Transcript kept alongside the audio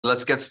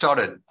Let's get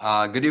started.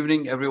 Good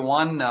evening,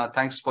 everyone.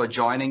 Thanks for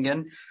joining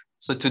in.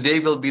 So today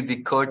will be the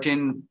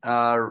curtain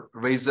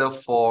raiser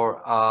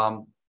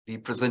for the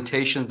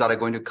presentations that are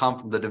going to come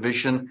from the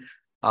division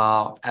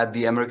at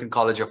the American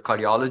College of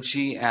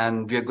Cardiology.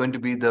 And we are going to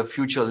be the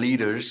future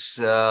leaders,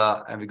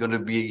 and we're going to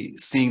be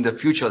seeing the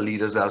future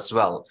leaders as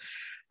well.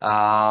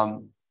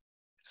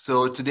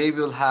 So today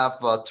we'll have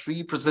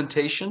three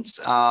presentations.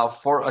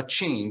 For a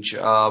change,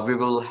 we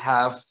will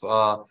have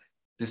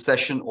the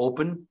session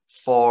open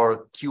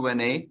for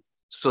Q&A.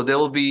 So there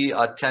will be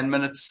a 10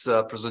 minutes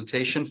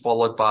presentation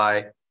followed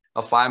by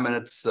a 5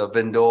 minutes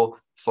window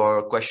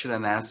for question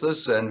and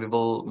answers, and we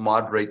will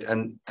moderate.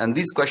 And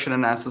these question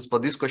and answers,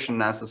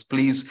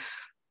 please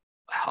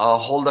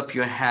hold up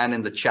your hand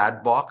in the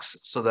chat box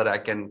so that I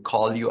can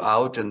call you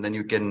out and then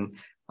you can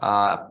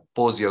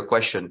pose your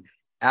question.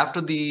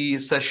 After the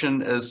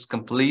session is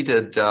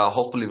completed,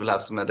 hopefully we'll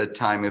have some added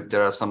time. If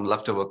there are some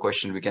leftover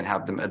questions, we can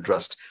have them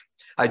addressed.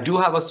 I do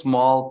have a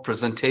small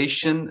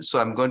presentation, so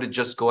I'm going to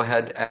just go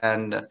ahead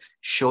and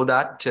show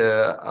that.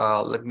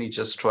 Let me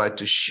just try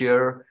to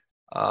share.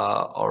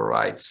 All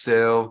right,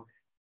 so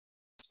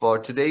for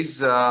today's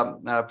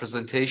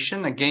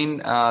presentation,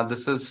 again,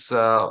 this is,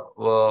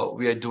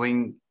 we are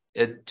doing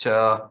it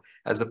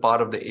as a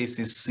part of the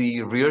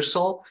ACC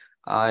rehearsal.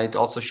 It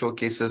also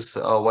showcases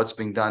what's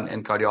being done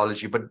in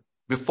cardiology. But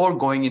before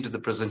going into the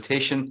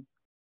presentation,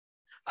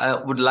 I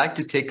would like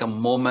to take a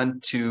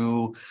moment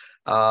to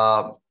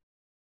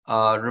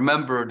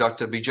remember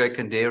Dr. Vijay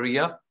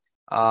Kanderia.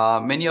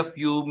 Many of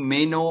you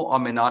may know or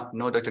may not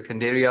know Dr.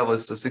 Kanderia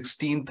was the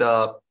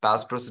 16th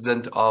past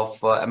president of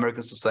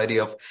American Society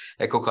of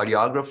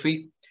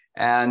Echocardiography.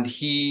 And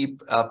he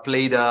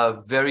played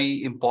a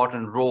very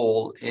important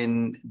role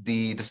in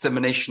the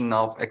dissemination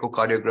of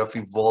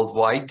echocardiography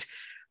worldwide.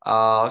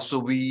 So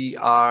we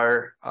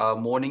are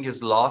mourning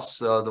his loss.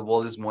 The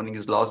world is mourning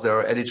his loss. There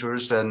are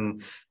editors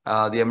and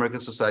the American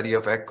Society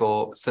of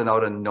Echo sent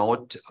out a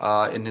note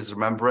in his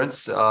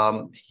remembrance.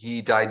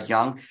 He died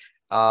young.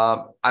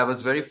 I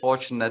was very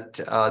fortunate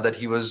that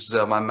he was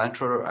my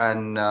mentor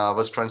and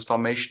was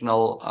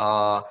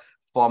transformational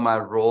for my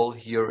role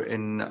here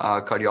in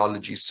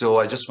cardiology. So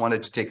I just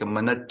wanted to take a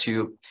minute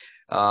to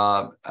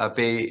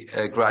pay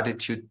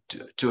gratitude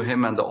to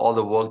him and all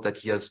the work that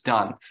he has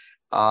done.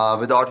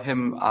 Without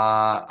him,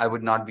 I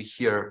would not be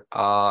here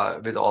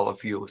with all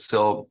of you.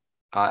 So,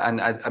 and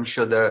I'm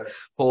sure the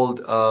whole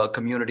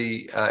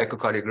community,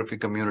 echocardiography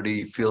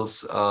community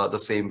feels the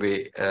same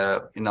way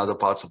in other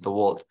parts of the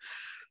world.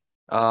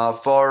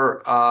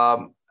 For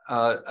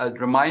a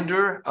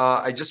reminder,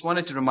 I just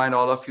wanted to remind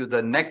all of you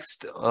the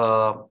next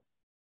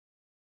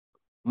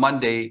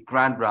Monday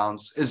Grand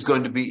Rounds is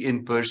going to be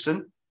in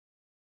person,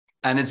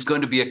 and it's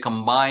going to be a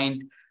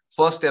combined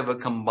first ever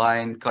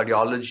combined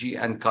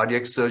cardiology and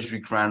cardiac surgery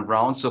grand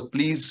round. So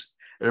please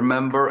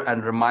remember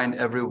and remind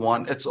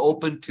everyone, it's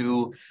open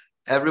to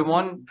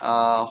everyone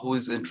who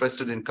is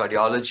interested in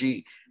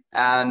cardiology.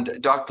 And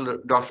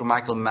Dr.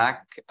 Michael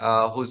Mack,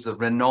 who's a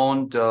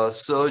renowned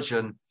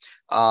surgeon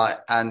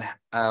and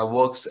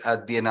works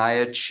at the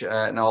NIH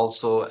and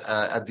also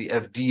at the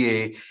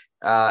FDA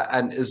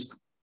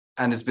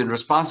and has been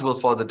responsible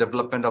for the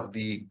development of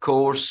the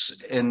course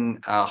in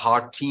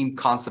heart team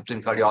concept in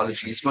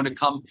cardiology. He's going to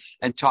come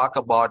and talk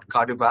about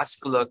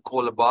cardiovascular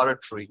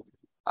co-laboratory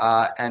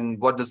and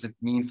what does it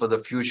mean for the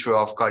future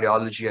of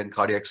cardiology and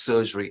cardiac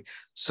surgery.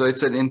 So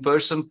it's an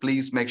in-person.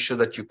 Please make sure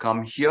that you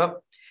come here.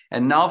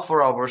 And now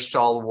for our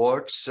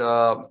stalwarts,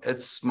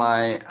 it's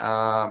my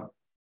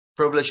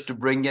privilege to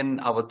bring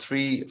in our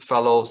three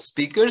fellow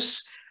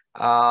speakers.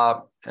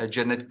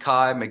 Janet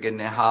Kai, Meghan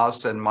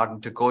Nahass, and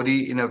Marton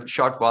Tokodi. In a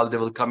short while, they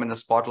will come in a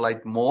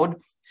spotlight mode.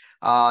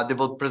 They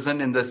will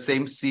present in the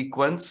same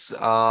sequence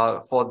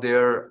for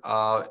their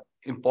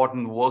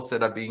important works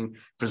that are being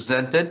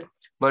presented.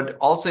 But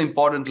also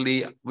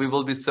importantly, we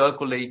will be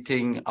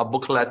circulating a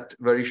booklet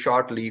very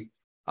shortly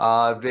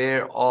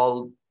where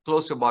all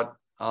close to about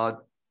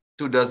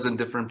 24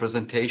 different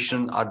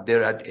presentations are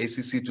there at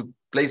ACC. To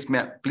please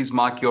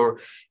mark your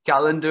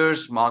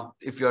calendars. Mark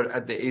if you're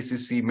at the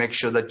ACC, make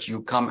sure that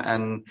you come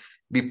and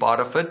be part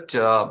of it.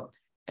 So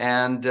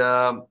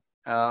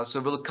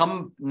we'll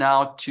come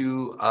now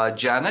to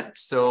Janet.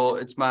 So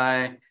it's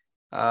my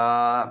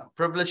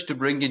privilege to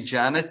bring in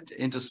Janet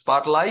into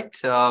spotlight.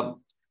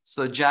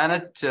 So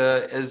Janet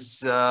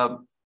is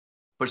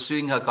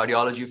pursuing her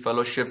cardiology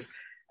fellowship,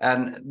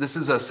 and this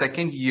is her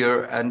second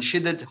year, and she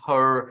did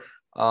her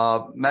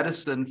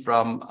medicine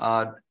from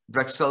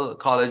Drexel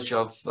College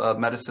of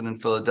Medicine in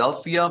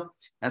Philadelphia,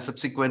 and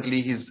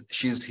subsequently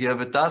she's here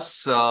with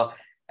us.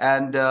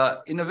 In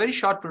a very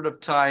short period of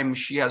time,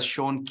 she has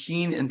shown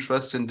keen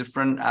interest in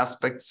different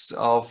aspects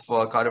of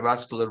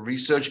cardiovascular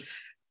research,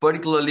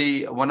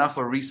 particularly one of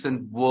her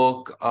recent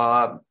work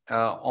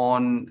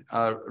on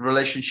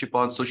relationship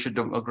on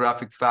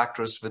socio-demographic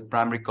factors with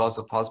primary cause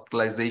of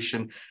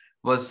hospitalization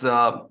was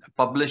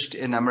published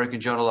in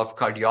American Journal of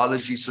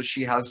Cardiology. So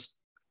she has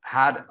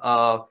had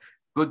a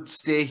good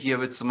stay here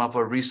with some of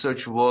her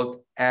research work.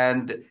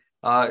 And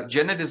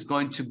Janet is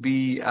going to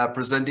be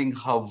presenting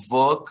her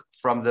work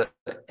from the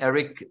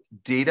Aortic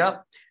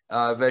data,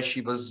 where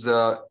she was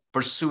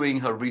pursuing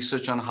her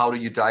research on how do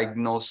you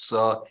diagnose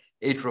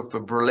atrial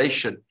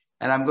fibrillation.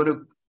 And I'm going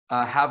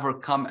to have her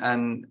come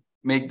and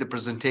make the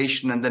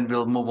presentation, and then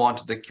we'll move on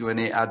to the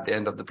Q&A at the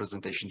end of the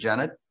presentation.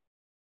 Janet?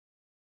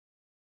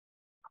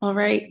 All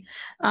right.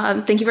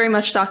 Thank you very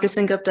much, Dr.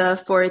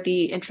 Sengupta, for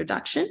the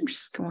introduction. I'm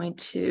just going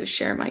to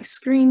share my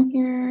screen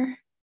here,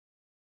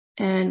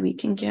 and we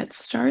can get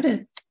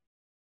started.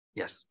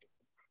 Yes.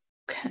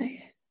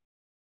 Okay.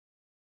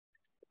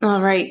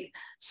 All right.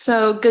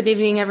 So good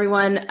evening,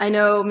 everyone. I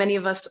know many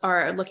of us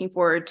are looking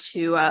forward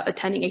to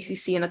attending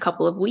ACC in a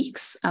couple of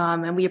weeks,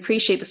 and we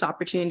appreciate this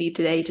opportunity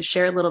today to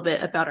share a little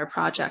bit about our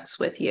projects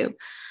with you.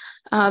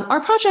 Our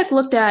project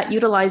looked at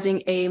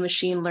utilizing a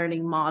machine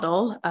learning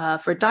model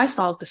for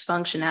diastolic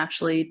dysfunction,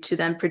 actually, to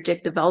then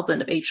predict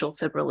development of atrial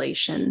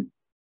fibrillation.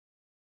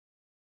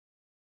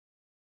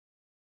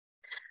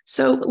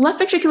 So left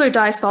ventricular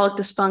diastolic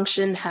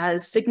dysfunction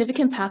has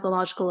significant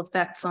pathological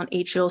effects on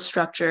atrial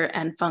structure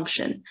and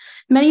function,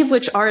 many of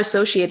which are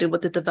associated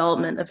with the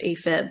development of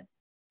AFib.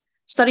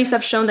 Studies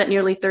have shown that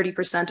nearly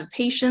 30% of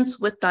patients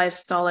with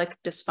diastolic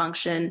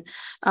dysfunction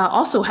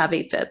also have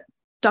AFib.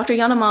 Dr.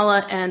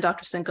 Yanamala and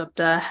Dr.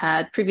 Sengupta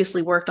had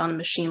previously worked on a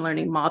machine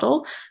learning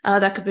model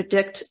that could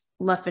predict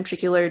left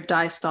ventricular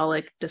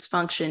diastolic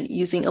dysfunction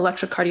using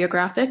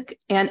electrocardiographic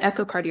and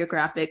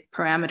echocardiographic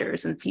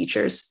parameters and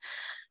features.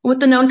 With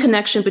the known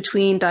connection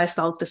between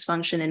diastolic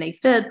dysfunction and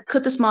AFib,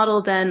 could this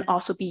model then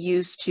also be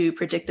used to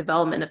predict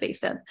development of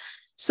AFib?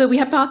 So we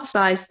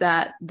hypothesized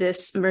that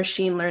this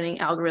machine learning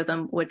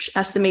algorithm, which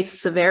estimates the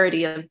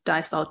severity of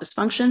diastolic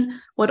dysfunction,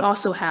 would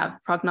also have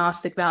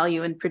prognostic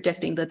value in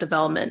predicting the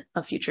development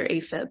of future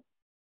AFib.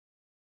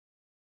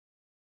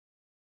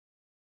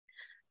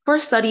 For our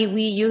study,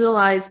 we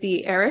utilized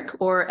the Aortic,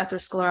 or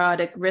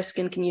Atherosclerotic Risk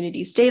in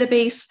Communities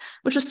database,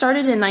 which was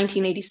started in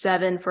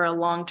 1987 for a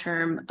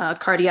long-term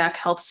cardiac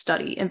health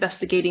study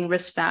investigating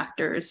risk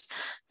factors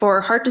for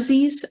heart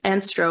disease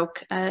and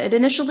stroke. It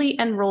initially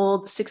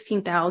enrolled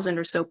 16,000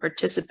 or so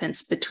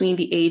participants between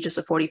the ages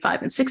of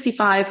 45 and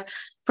 65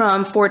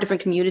 from 4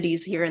 different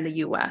communities here in the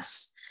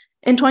US.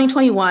 In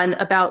 2021,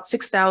 about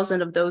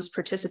 6,000 of those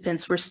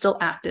participants were still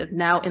active,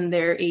 now in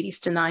their 80s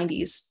to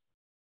 90s.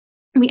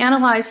 We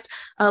analyzed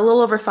a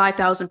little over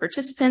 5,000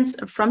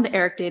 participants from the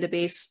Aortic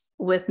database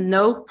with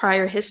no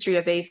prior history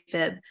of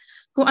AFib,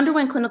 who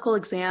underwent clinical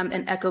exam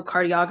and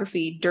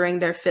echocardiography during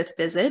their 5th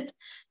visit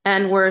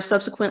and were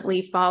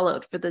subsequently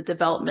followed for the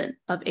development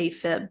of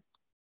AFib.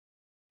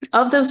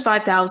 Of those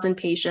 5,000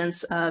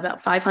 patients,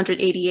 about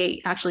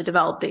 588 actually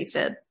developed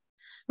AFib.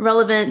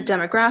 Relevant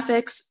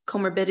demographics,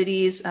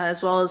 comorbidities,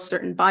 as well as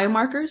certain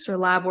biomarkers or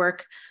lab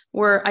work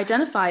were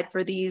identified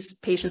for these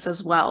patients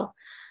as well.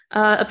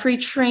 A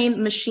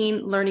pre-trained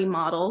machine learning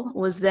model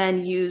was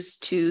then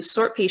used to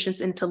sort patients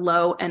into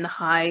low and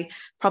high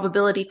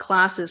probability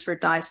classes for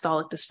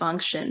diastolic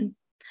dysfunction.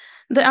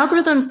 The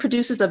algorithm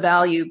produces a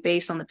value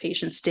based on the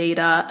patient's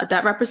data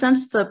that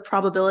represents the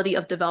probability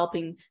of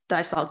developing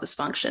diastolic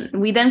dysfunction.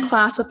 We then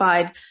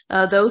classified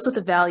those with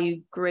a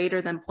value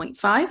greater than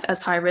 0.5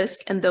 as high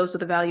risk and those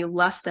with a value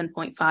less than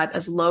 0.5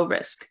 as low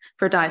risk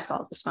for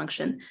diastolic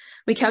dysfunction.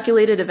 We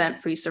calculated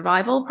event-free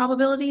survival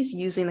probabilities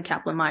using the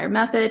Kaplan-Meier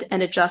method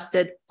and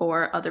adjusted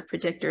for other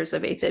predictors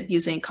of AFib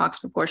using Cox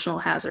proportional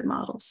hazard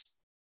models.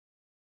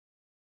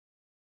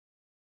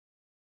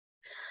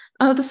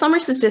 The summary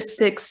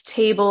statistics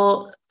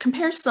table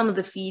compares some of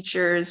the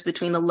features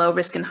between the low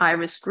risk and high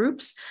risk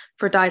groups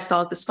for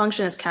diastolic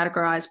dysfunction as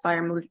categorized by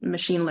our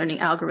machine learning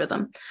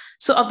algorithm.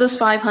 So of those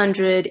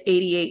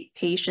 588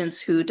 patients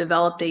who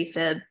developed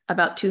AFib,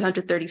 about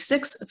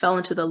 236 fell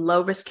into the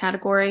low risk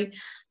category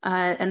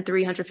and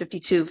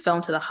 352 fell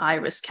into the high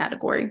risk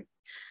category.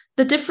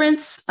 The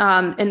difference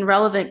in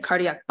relevant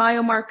cardiac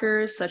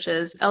biomarkers such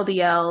as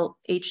LDL,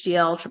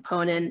 HDL,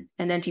 troponin,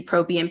 and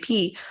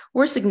NT-proBNP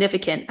were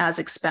significant as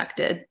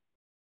expected.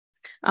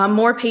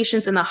 More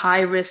patients in the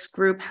high-risk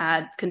group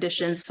had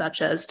conditions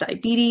such as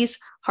diabetes,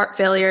 heart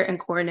failure, and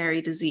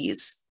coronary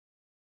disease.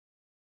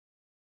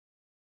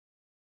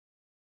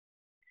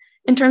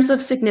 In terms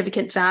of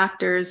significant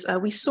factors,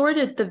 we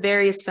sorted the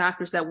various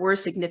factors that were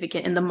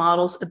significant in the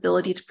model's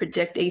ability to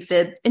predict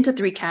AFib into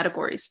 3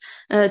 categories: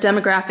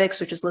 demographics,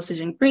 which is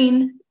listed in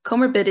green,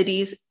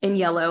 comorbidities in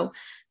yellow,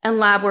 and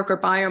lab work or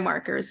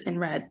biomarkers in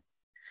red.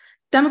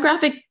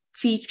 Demographic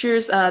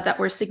features that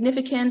were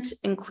significant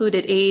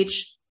included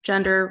age,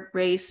 gender,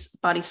 race,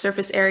 body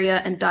surface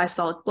area, and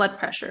diastolic blood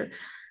pressure.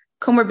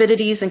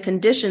 Comorbidities and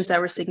conditions that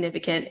were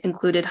significant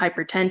included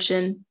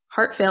hypertension,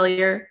 heart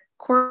failure,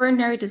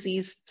 coronary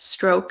disease,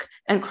 stroke,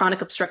 and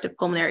chronic obstructive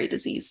pulmonary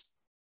disease.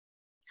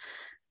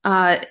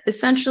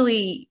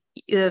 Finally,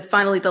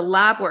 the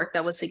lab work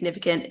that was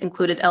significant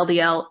included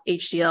LDL,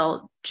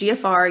 HDL,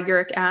 GFR,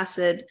 uric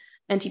acid,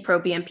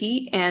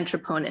 NT-proBNP, and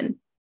troponin.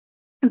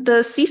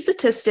 The C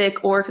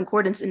statistic or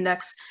concordance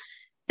index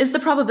is the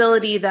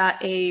probability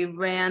that a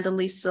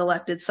randomly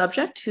selected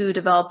subject who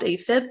developed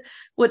AFib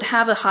would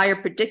have a higher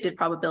predicted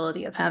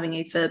probability of having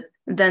AFib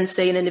than,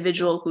 say, an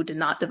individual who did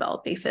not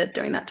develop AFib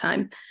during that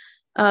time.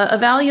 A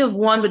value of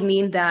 1 would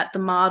mean that the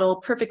model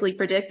perfectly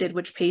predicted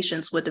which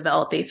patients would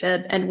develop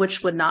AFib and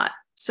which would not.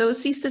 So a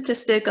C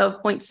statistic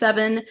of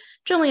 0.7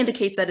 generally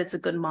indicates that it's a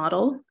good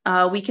model.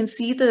 We can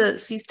see the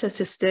C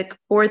statistic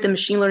for the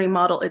machine learning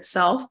model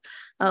itself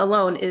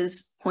alone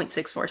is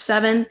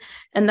 0.647,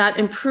 and that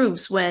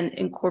improves when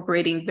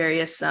incorporating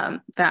various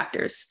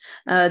factors,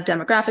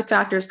 demographic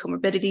factors,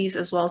 comorbidities,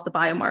 as well as the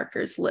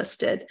biomarkers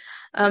listed.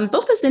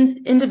 Both as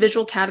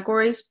individual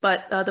categories,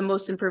 but the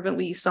most improvement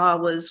we saw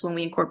was when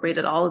we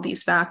incorporated all of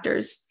these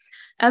factors.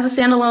 As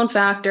a standalone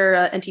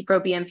factor,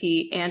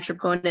 NT-proBNP and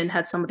troponin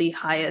had some of the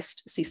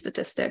highest C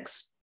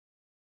statistics.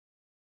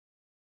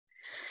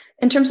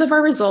 In terms of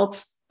our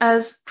results,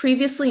 as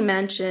previously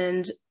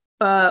mentioned,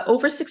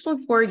 over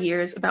 6.4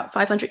 years, about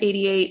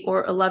 588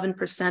 or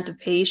 11% of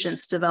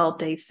patients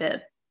developed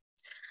AFib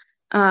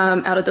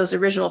out of those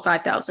original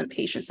 5,000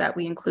 patients that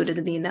we included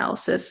in the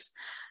analysis.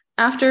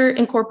 After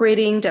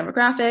incorporating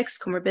demographics,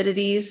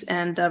 comorbidities,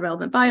 and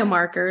relevant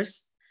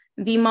biomarkers,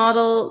 the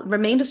model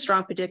remained a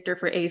strong predictor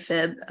for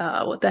AFib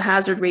with a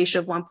hazard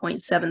ratio of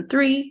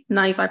 1.73,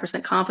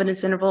 95%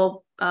 confidence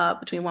interval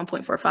between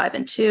 1.45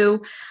 and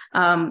 2,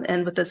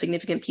 and with a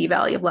significant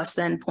p-value of less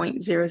than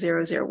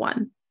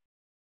 0.0001.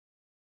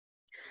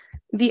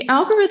 The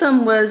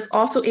algorithm was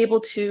also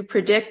able to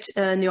predict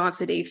new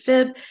onset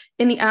AFib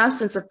in the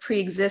absence of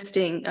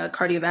pre-existing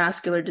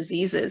cardiovascular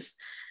diseases.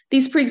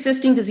 These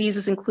pre-existing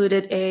diseases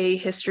included a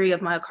history of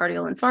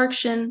myocardial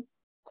infarction,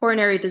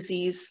 coronary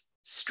disease,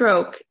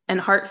 stroke, and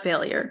heart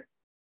failure.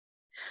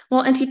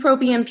 While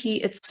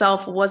NT-proBNP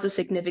itself was a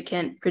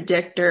significant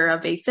predictor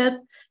of AFib,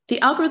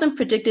 the algorithm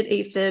predicted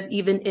AFib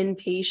even in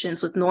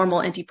patients with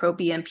normal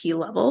NT-proBNP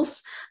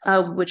levels,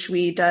 which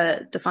we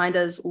defined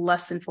as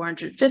less than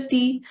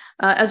 450,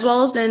 as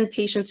well as in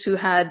patients who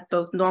had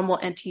both normal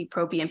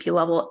NT-proBNP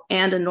level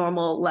and a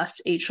normal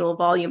left atrial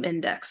volume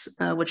index,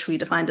 which we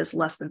defined as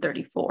less than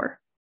 34.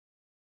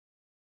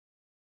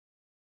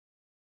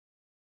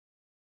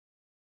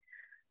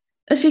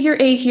 Figure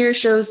A here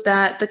shows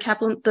that the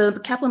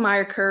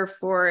Kaplan-Meier curve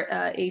for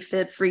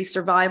AFib-free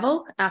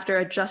survival after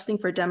adjusting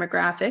for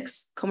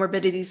demographics,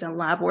 comorbidities, and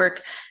lab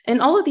work.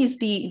 And all of these,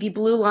 the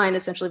blue line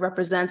essentially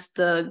represents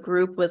the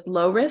group with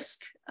low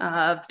risk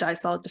of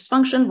diastolic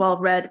dysfunction, while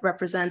red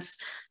represents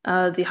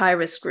the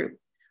high-risk group.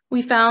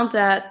 We found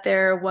that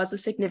there was a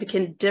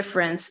significant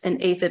difference in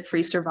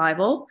AFib-free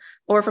survival,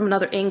 or from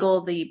another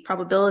angle, the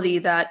probability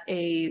that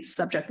a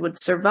subject would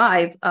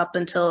survive up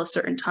until a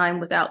certain time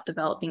without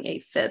developing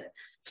AFib.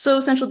 So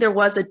essentially, there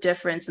was a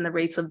difference in the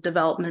rates of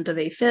development of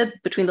AFib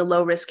between the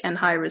low-risk and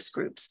high-risk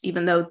groups,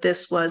 even though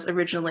this was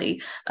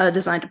originally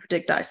designed to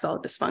predict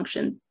diastolic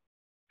dysfunction.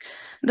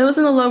 Those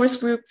in the low-risk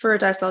group for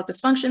diastolic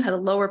dysfunction had a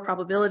lower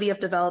probability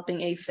of developing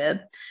AFib.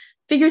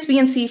 Figures B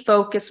and C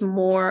focus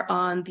more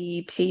on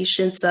the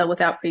patients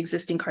without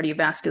pre-existing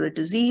cardiovascular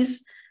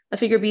disease.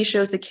 Figure B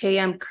shows the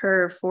KM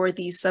curve for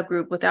the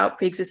subgroup without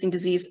pre-existing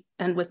disease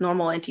and with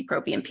normal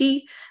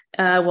NT-proBNP,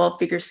 while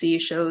figure C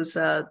shows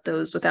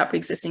those without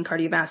pre-existing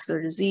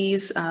cardiovascular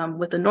disease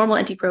with a normal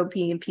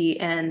NT-proBNP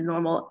and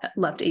normal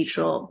left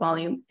atrial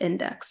volume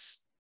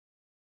index.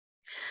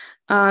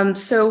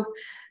 So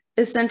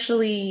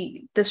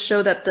essentially, this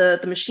showed that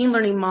the machine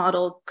learning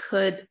model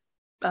could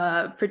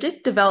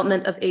predict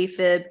development of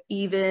AFib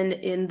even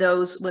in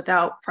those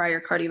without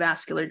prior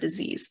cardiovascular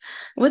disease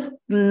with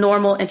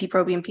normal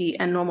NT-proBNP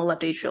and normal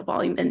left atrial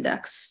volume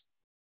index.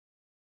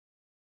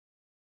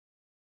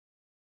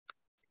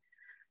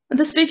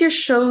 This figure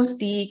shows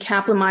the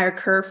Kaplan-Meier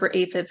curve for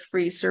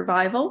AFib-free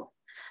survival,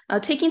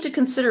 taking into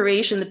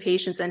consideration the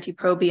patient's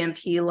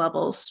NT-proBNP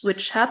levels,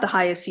 which had the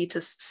highest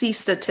C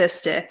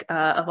statistic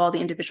of all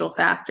the individual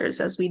factors,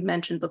 as we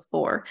mentioned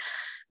before.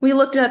 We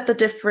looked at the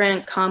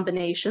different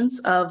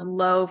combinations of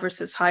low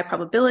versus high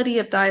probability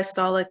of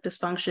diastolic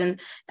dysfunction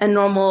and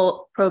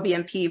normal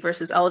proBNP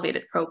versus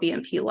elevated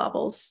proBNP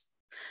levels.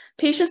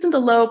 Patients in the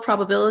low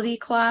probability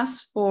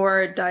class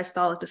for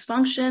diastolic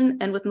dysfunction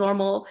and with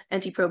normal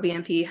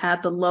NT-proBNP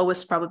had the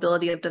lowest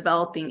probability of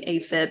developing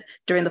AFib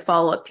during the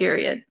follow-up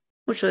period,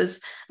 which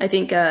was, I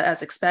think,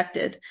 as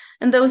expected.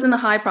 And those in the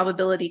high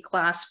probability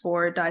class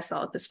for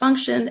diastolic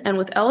dysfunction and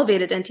with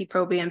elevated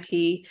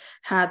NT-proBNP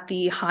had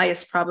the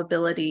highest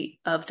probability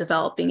of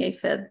developing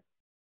AFib.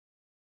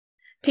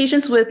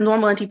 Patients with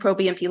normal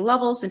NT-proBNP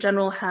levels in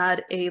general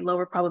had a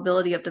lower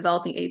probability of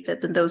developing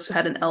AFib than those who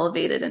had an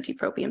elevated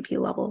NT-proBNP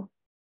level.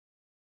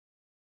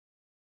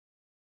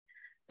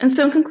 And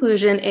so in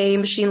conclusion, a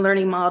machine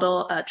learning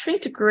model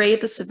trained to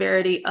grade the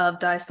severity of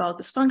diastolic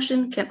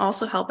dysfunction can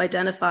also help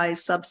identify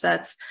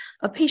subsets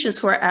of patients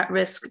who are at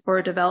risk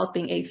for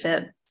developing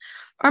AFib.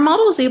 Our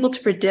model is able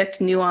to predict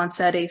new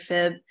onset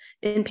AFib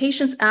in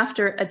patients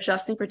after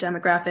adjusting for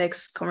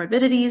demographics,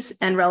 comorbidities,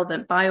 and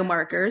relevant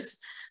biomarkers,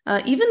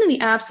 even in the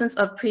absence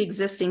of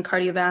pre-existing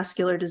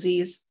cardiovascular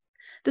disease.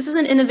 This is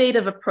an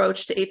innovative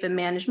approach to AFib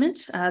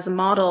management, as a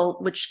model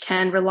which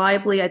can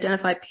reliably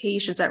identify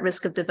patients at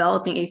risk of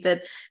developing AFib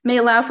may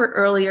allow for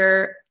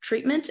earlier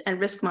treatment and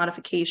risk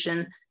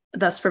modification,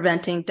 thus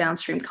preventing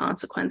downstream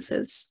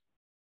consequences.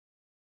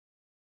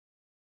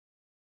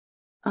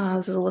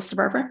 This is a list of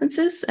our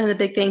references, and a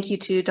big thank you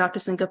to Dr.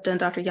 Sengupta and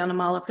Dr.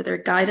 Yanamala for their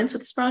guidance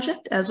with this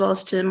project, as well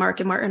as to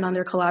Mark and Martin on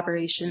their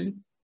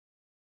collaboration.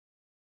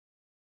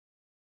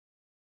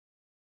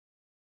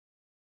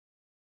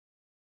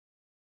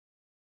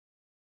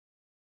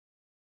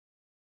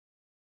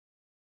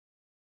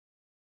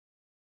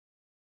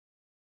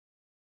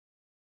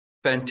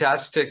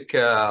 Fantastic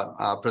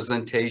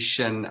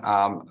presentation.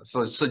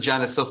 So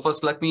Janet, so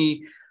first let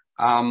me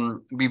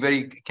be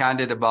very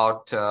candid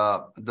about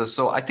this.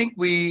 So I think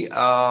we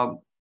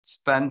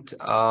spent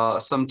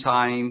some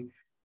time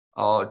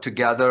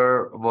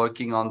together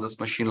working on this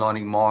machine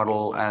learning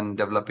model and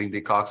developing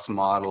the Cox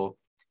model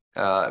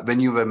when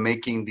you were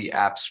making the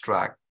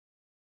abstract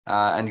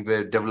and you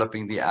were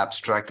developing the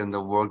abstract and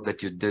the work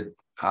that you did.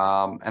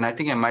 And I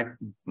think I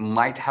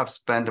might have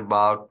spent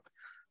about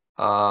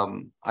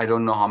I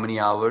don't know how many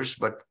hours,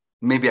 but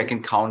maybe I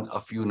can count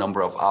a few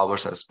number of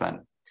hours I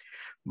spent.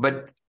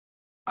 But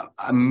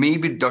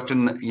maybe Dr.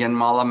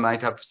 Yanmala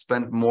might have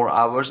spent more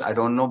hours. I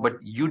don't know, but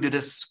you did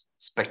a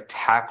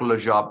spectacular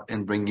job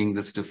in bringing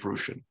this to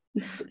fruition.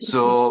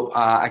 So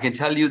I can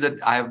tell you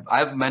that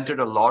I've mentored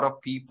a lot of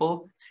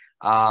people,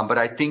 but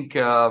I think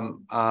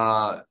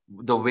the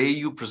way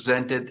you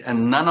presented,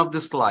 and none of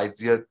the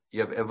slides you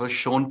have ever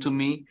shown to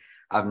me,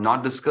 I've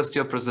not discussed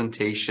your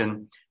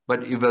presentation,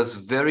 but it was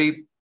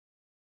very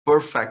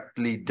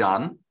perfectly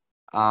done.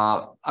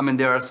 I mean,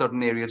 there are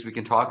certain areas we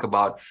can talk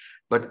about,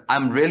 but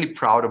I'm really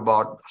proud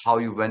about how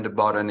you went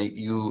about and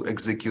you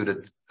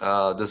executed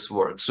this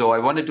work. So I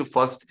wanted to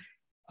first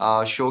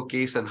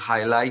showcase and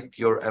highlight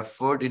your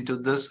effort into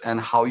this and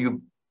how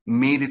you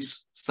made it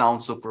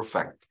sound so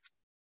perfect.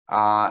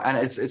 And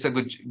it's a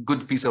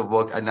good piece of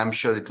work, and I'm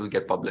sure it will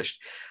get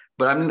published.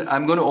 But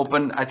I'm going to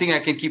open. I think I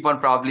can keep on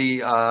probably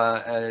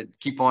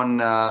keep on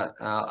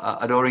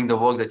adoring the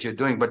work that you're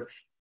doing. But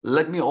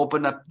let me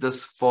open up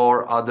this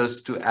for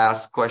others to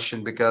ask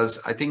questions, because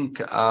I think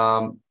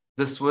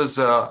this was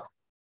a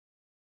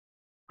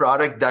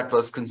product that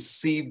was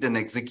conceived and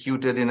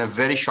executed in a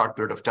very short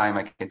period of time.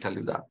 I can tell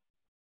you that.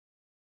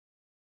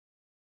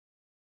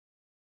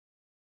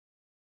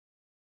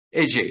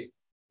 AJ,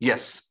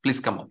 yes, please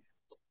come on.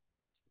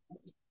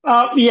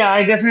 Yeah,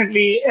 I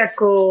definitely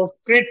echo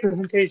great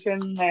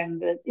presentation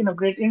and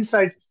great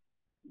insights.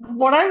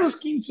 What I was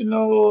keen to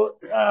know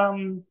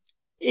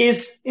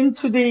is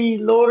into the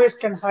low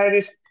risk and high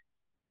risk,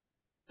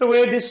 the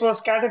way this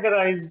was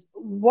categorized.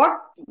 What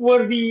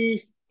were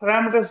the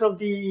parameters of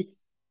the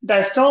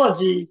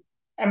diastology?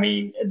 I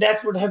mean,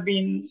 that would have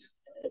been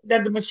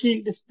that the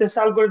machine, this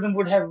algorithm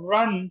would have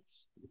run.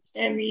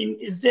 I mean,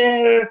 is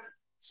there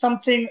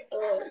something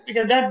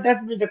because that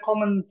would be the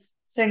common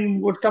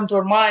thing would come to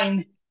our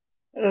mind.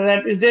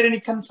 That is there any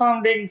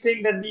confounding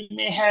thing that we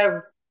may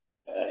have,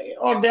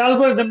 or the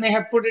algorithm may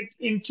have put it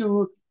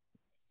into,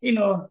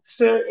 fail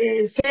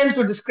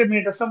to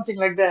discriminate or something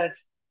like that?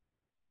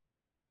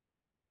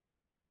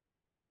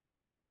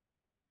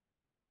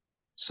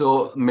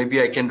 So maybe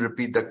I can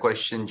repeat the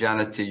question,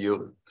 Janet, to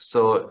you.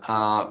 So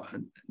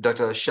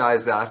Dr. Shah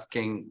is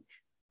asking,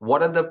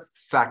 what are the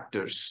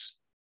factors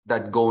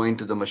that go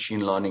into the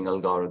machine learning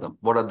algorithm?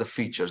 What are the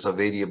features or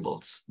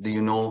variables? Do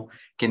you know?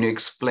 Can you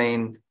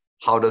explain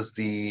how does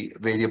the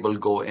variable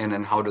go in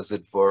and how does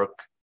it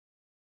work?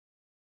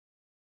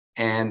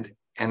 And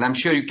I'm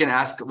sure you can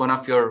ask one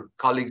of your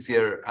colleagues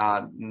here,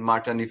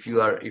 Martin, if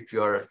you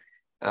are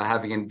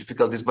having any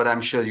difficulties, but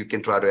I'm sure you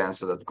can try to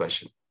answer that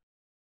question.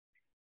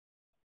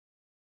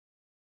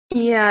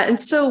 Yeah, and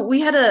so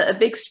we had a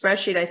big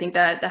spreadsheet, I think,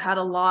 that had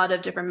a lot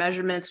of different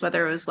measurements,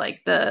 whether it was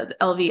like the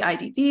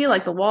LV-IDD,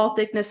 like the wall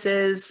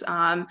thicknesses,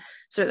 sort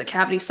of the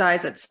cavity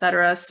size, et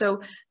cetera.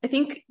 So I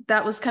think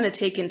that was kind of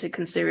taken into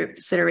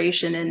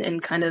consideration in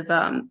kind of,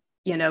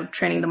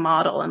 training the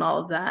model and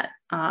all of that.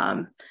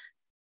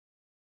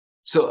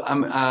 So,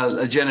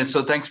 Janet,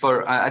 so thanks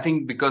for, I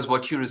think because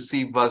what you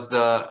received was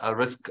the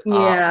risk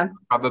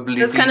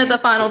probability. It's kind of the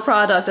final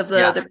product of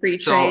the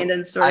pre-trained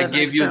and sort of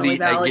externally validated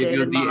model. I gave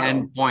you the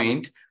end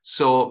point.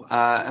 So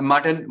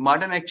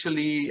Martin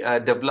actually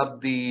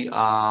developed the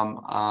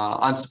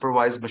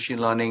unsupervised machine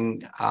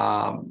learning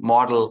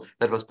model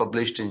that was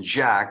published in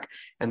JACC,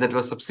 and that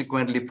was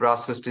subsequently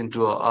processed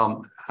into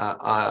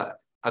a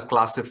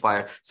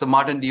classifier. So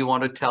Martin, do you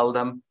want to tell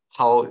them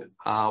how,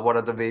 what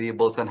are the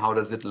variables and how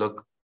does it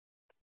look?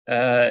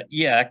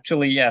 Yeah,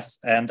 actually, yes.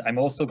 And I'm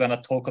also going to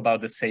talk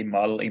about the same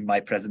model in my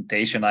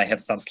presentation. I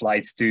have some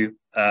slides to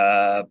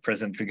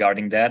present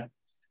regarding that.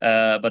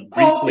 But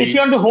briefly, if you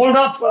want to hold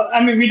off, I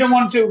mean, we don't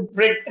want to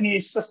break any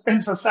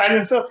suspense or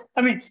silence. So,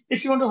 I mean,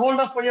 if you want to hold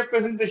off for your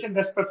presentation,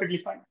 that's perfectly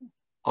fine.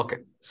 Okay.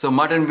 So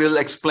Martin will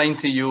explain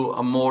to you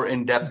a more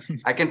in depth.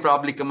 I can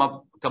probably come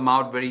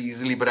out very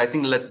easily, but I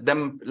think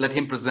let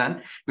him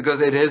present,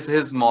 because it is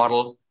his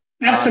model.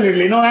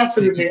 Absolutely. No,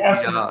 absolutely.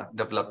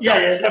 Developed.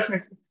 Yeah,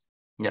 definitely.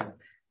 Yeah.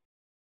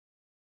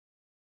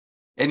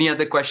 Any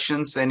other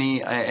questions?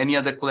 Any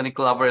other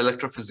clinical, our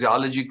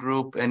electrophysiology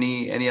group?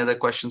 Any other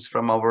questions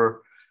from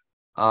our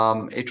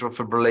atrial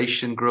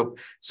fibrillation group?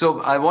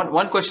 So I want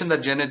one question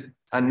that Janet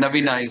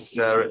Navina is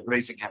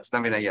raising hands.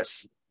 Navina,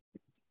 yes.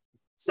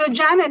 So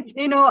Janet,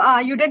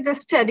 you did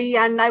this study,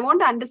 and I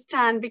want to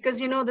understand, because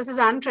this is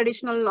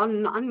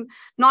untraditional,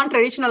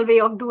 non-traditional way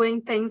of doing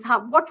things.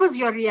 What was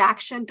your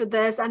reaction to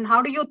this, and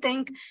how do you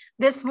think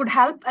this would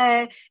help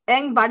a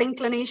young budding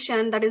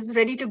clinician that is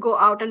ready to go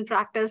out and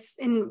practice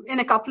in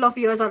a couple of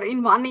years or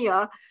in 1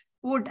 year?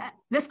 Would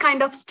this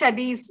kind of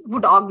studies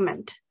would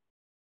augment?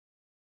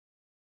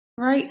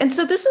 Right. And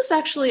so this is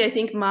actually, I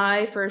think,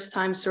 my first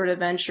time sort of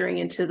venturing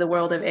into the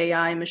world of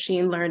AI,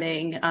 machine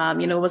learning.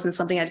 It wasn't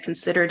something I'd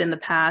considered in the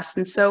past.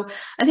 And so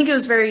I think it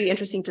was very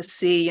interesting to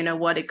see,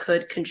 what it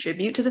could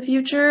contribute to the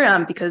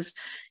future, because,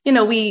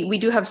 we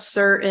do have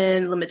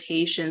certain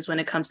limitations when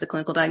it comes to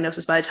clinical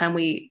diagnosis. By the time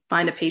we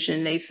find a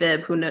patient in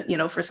AFib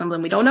who, for some of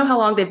them, we don't know how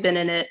long they've been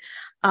in it.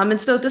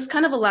 And so this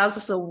kind of allows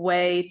us a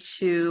way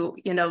to,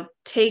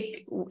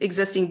 take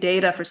existing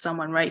data for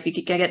someone, right? If you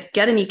could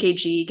get an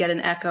EKG, get an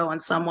echo on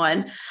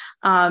someone,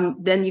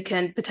 then you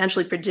can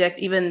potentially predict,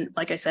 even,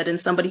 like I said, in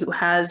somebody who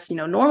has,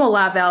 normal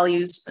lab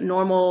values,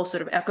 normal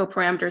sort of echo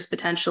parameters,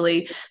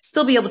 potentially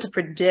still be able to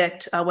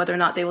predict whether or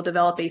not they will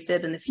develop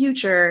AFib in the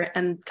future,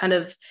 and kind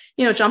of,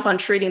 jump on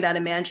treating that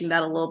and managing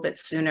that a little bit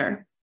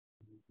sooner.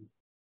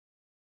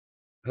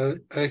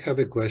 I have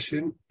a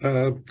question.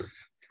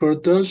 For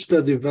those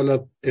that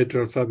develop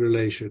atrial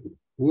fibrillation,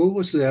 what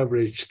was the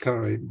average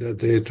time that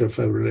the atrial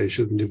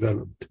fibrillation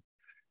developed?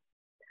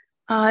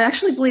 I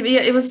actually believe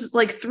it was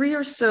like 3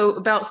 or so,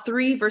 about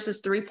 3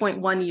 versus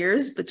 3.1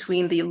 years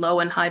between the low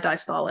and high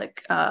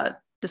diastolic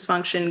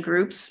dysfunction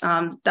groups.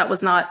 That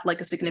was not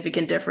like a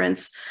significant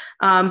difference.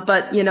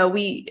 But,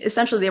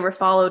 they were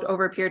followed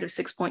over a period of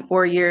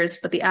 6.4 years,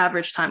 but the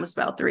average time was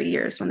about 3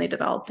 years when they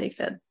developed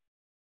AFib.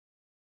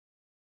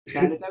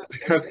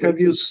 Have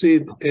you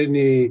seen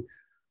any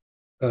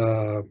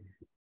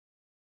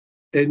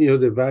of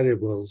the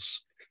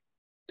variables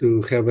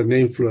to have an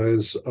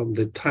influence on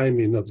the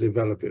timing of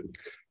development?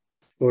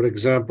 For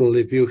example,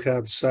 if you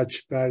have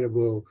such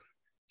variable,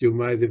 you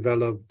might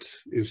develop,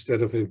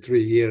 instead of in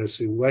 3 years,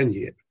 in 1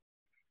 year.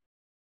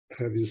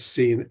 Have you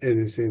seen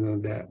anything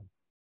on that?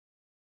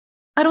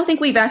 I don't think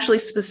we've actually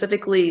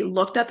specifically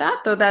looked at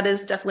that, though that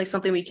is definitely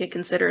something we can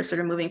consider sort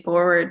of moving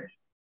forward.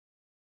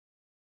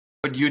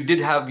 But you did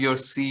have your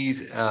C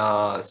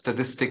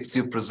statistics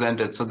you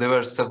presented. So there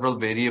were several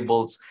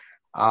variables.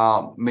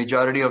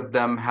 Majority of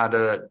them had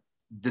a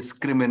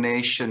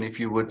discrimination, if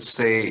you would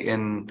say,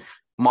 in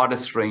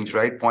modest range,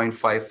 right?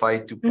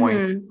 0.55 to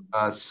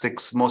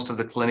 0.6, most of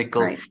the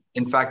clinical. Right.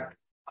 In fact,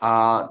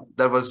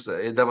 that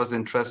was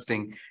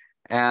interesting.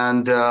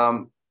 And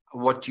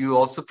what you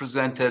also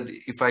presented,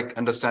 if I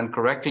understand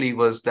correctly,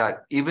 was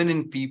that even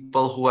in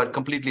people who had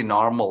completely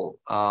normal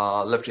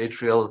left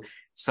atrial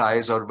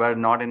size, or were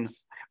not in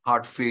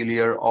heart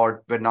failure,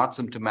 or were not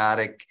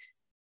symptomatic,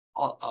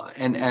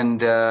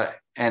 and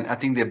I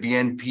think the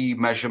BNP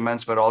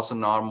measurements were also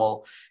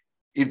normal.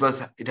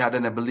 It had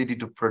an ability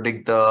to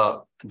predict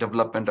the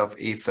development of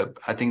AFib.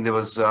 I think there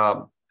was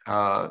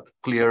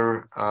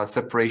clear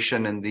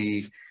separation in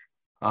the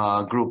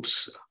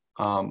groups.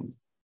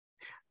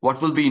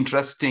 What will be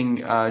interesting,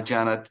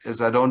 Janet, is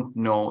I don't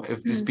know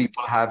if these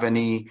people have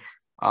any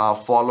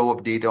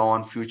follow-up data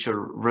on future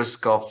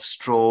risk of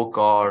stroke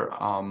or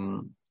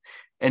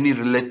any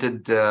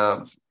related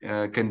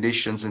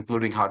conditions,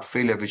 including heart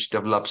failure, which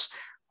develops,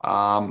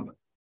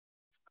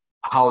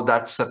 how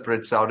that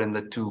separates out in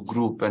the two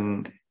group.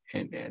 And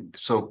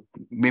so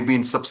maybe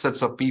in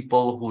subsets of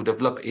people who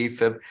develop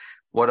AFib,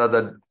 what are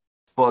the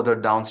further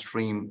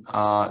downstream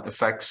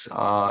effects,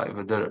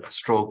 whether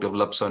stroke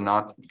develops or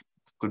not,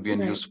 could be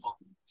useful.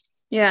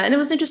 Yeah, and it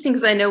was interesting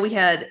because I know we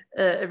had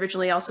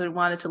originally also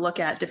wanted to look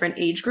at different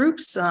age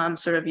groups,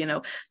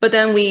 but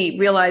then we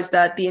realized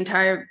that the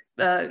entire,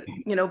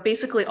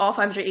 basically all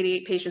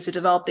 588 patients who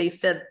developed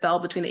AFib fell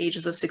between the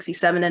ages of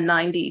 67 and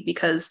 90,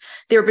 because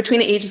they were between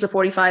the ages of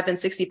 45 and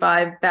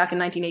 65 back in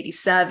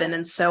 1987.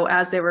 And so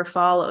as they were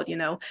followed,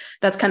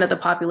 that's kind of the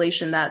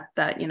population that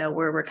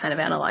we're kind of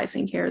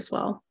analyzing here as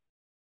well.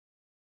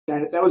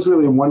 Janet, that was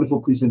really a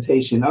wonderful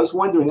presentation. I was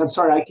wondering, I'm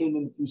sorry, I came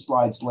in a few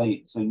slides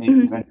late, so you may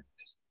prevent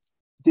this.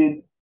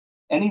 Did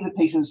any of the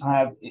patients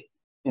have,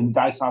 in the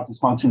diastolic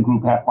dysfunction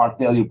group, have heart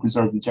failure,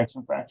 preserved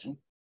ejection fraction?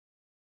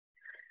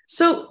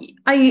 So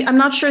I'm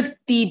not sure.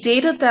 The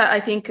data that I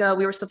think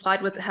we were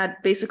supplied with had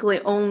basically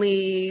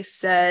only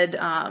said,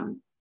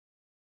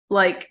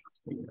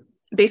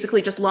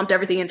 basically just lumped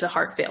everything into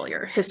heart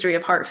failure, history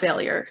of heart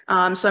failure.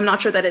 So I'm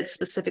not sure that it's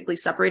specifically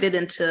separated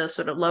into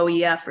sort of low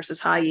EF versus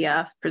high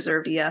EF,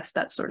 preserved EF,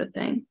 that sort of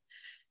thing.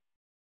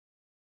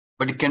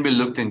 But it can be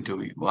looked into,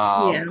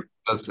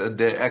 because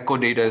the echo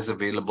data is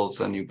available,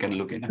 so you can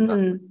look into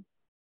that.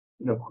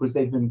 Because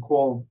they've been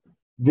called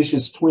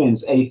vicious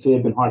twins,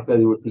 AFib and heart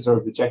failure with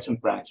preserved ejection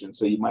fraction,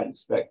 so you might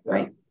expect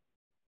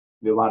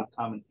There are a lot of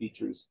common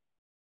features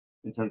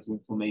in terms of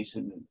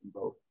inflammation in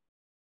both.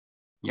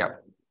 Yeah.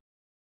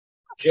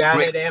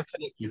 Janet Great.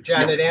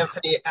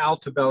 Anthony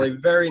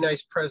Altobelli, very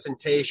nice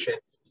presentation.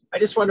 I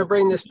just want to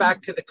bring this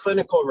back to the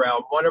clinical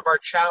realm. One of our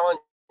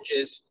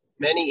challenges,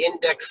 many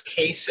index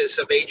cases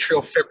of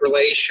atrial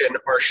fibrillation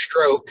are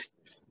stroke.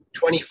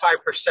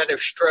 25%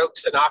 of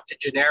strokes in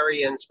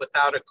octogenarians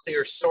without a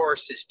clear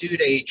source is due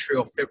to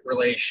atrial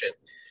fibrillation.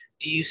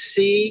 Do you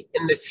see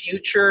in the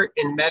future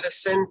in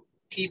medicine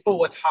people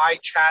with high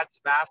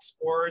CHA2DS2-VASc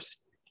scores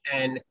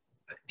and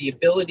the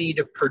ability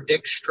to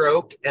predict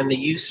stroke and the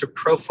use of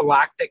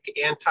prophylactic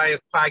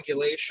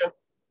anticoagulation?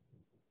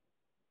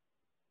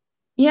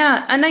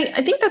 Yeah, and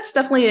I think that's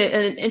definitely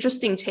an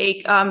interesting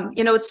take.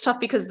 You know, it's tough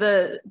because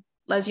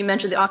as you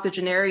mentioned, the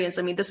octogenarians,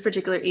 I mean, this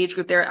particular age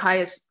group, they're at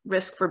highest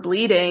risk for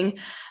bleeding,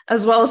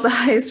 as well as the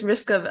highest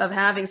risk of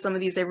having some of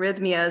these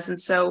arrhythmias.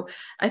 And so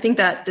I think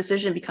that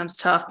decision becomes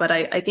tough, but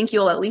I think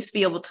you'll at least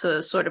be able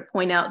to sort of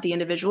point out the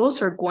individuals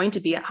who are going to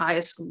be at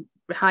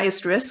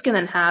highest risk and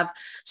then have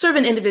sort of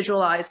an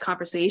individualized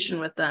conversation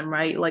with them,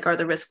 right? Like, are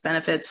the risk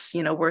benefits,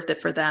 you know, worth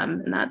it for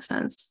them in that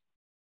sense?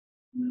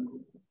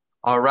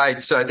 All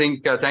right. So I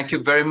think, thank you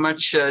very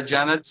much,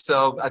 Janet.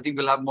 So I think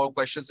we'll have more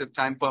questions if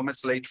time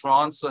permits later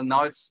on. So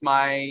now it's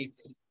my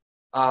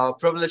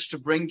privilege to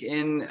bring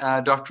in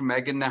Dr.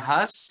 Meghan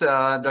Nahass.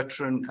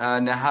 Dr.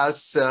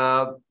 Nahass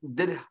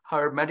did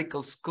her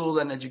medical school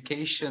and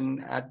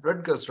education at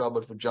Rutgers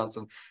Robert Wood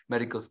Johnson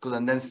Medical School.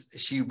 And then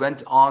she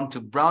went on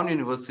to Brown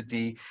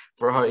University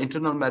for her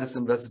internal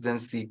medicine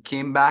residency,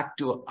 came back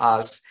to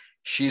us.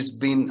 She's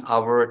been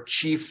our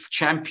chief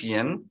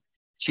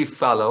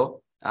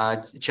fellow,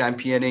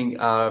 championing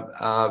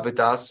with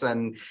us,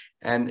 and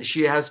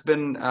she has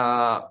been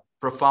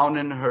profound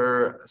in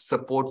her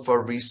support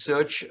for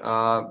research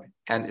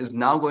and is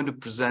now going to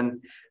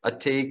present a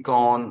take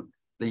on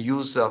the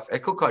use of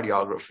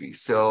echocardiography.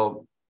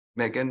 So,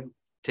 Meghan,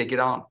 take it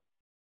on.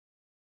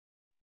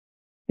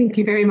 Thank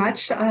you very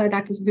much,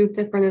 Dr.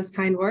 Gupta, for those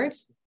kind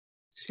words.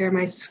 Share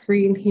my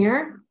screen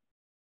here.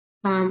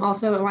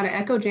 Also, I want to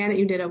echo Janet,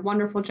 you did a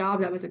wonderful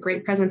job. That was a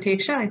great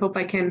presentation. I hope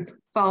I can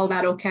follow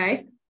that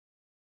okay.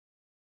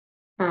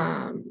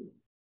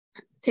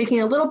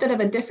 Taking a little bit of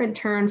a different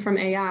turn from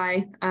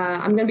AI,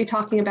 I'm going to be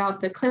talking about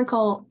the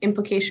clinical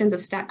implications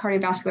of STAT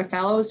cardiovascular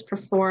fellows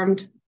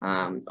performed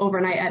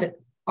overnight at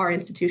our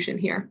institution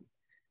here.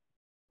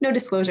 No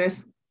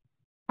disclosures.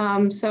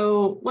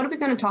 So what are we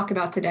going to talk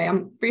about today?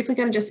 I'm briefly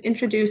going to just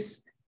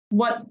introduce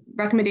what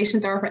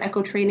recommendations are for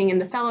echo training in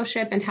the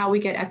fellowship and how we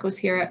get echoes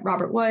here at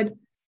Robert Wood,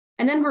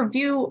 and then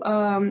review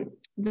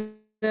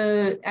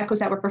the echoes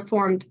that were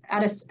performed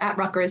at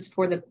Rutgers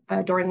for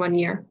during 1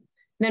 year.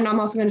 And then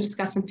I'm also going to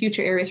discuss some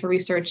future areas for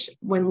research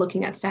when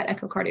looking at STAT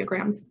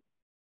echocardiograms.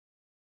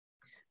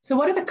 So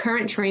what are the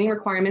current training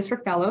requirements for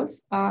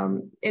fellows?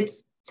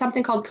 It's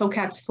something called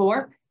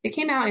COCATS-4. It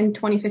came out in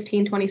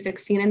 2015,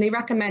 2016, and they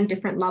recommend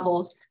different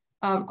levels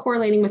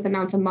correlating with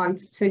amounts of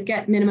months to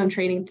get minimum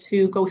training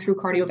to go through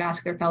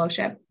cardiovascular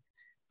fellowship.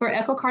 For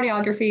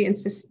echocardiography, and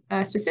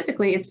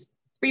specifically, it's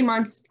 3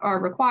 months are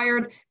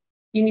required.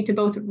 You need to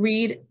both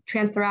read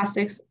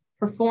transthoracics,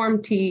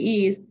 perform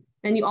TEEs,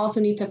 then you also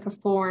need to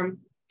perform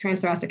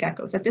transthoracic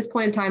echoes. At this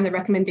point in time, the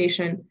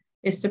recommendation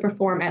is to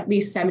perform at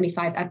least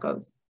 75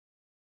 echoes.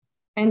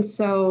 And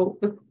so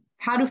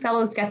how do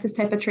fellows get this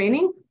type of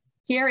training?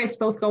 Here, it's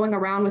both going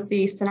around with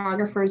the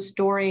stenographers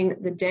during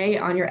the day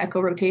on your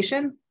echo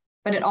rotation,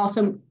 but it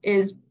also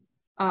is,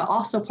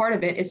 part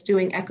of it is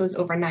doing echoes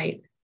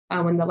overnight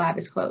when the lab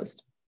is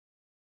closed.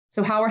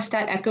 So how are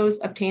STAT echoes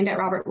obtained at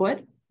Robert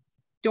Wood?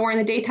 During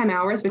the daytime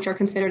hours, which are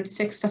considered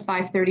 6 to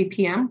 5:30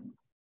 p.m.,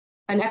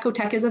 an echo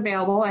tech is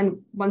available, and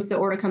once the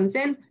order comes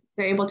in,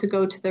 they're able to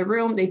go to the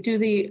room, they do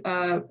the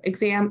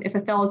exam. If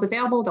a fellow is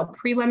available, they'll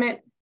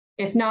pre-limit.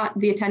 If not,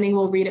 the attending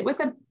will read it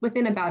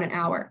within about an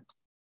hour.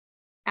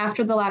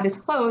 After the lab is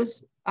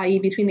closed, i.e.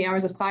 between the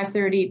hours of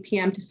 5:30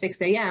 p.m. to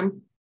 6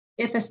 a.m.,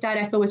 if a STAT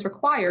echo is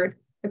required,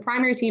 the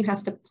primary team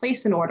has to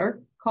place an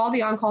order, call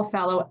the on-call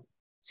fellow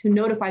to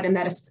notify them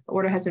that an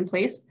order has been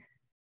placed,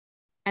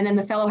 and then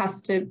the fellow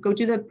has to go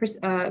do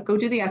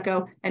the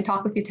echo and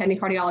talk with the attending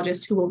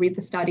cardiologist, who will read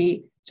the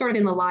study sort of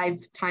in the live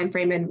time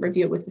frame and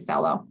review it with the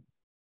fellow,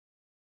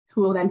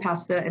 who will then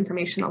pass the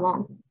information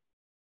along.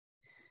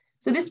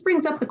 So this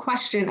brings up the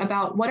question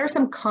about what are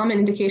some common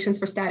indications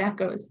for STAT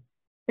echoes.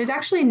 There's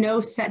actually no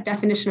set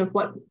definition of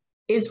what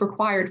is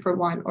required for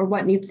one or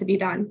what needs to be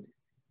done.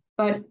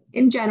 But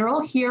in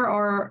general, here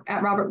are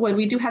at Robert Wood,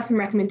 we do have some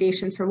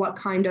recommendations for what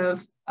kind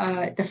of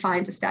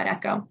defines a STAT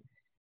echo.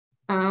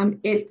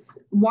 It's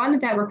one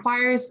that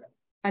requires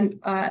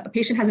a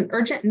patient has an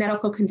urgent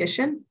medical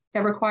condition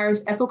that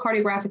requires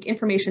echocardiographic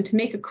information to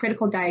make a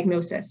critical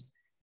diagnosis.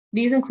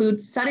 These include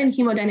sudden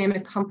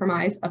hemodynamic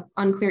compromise of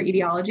unclear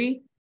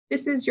etiology.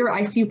 This is your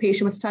ICU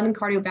patient with sudden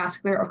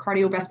cardiovascular or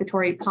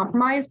cardiorespiratory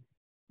compromise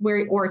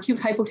or acute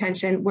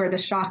hypotension where the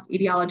shock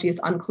etiology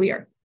is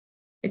unclear.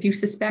 If you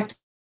suspect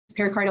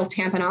pericardial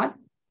tamponade,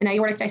 an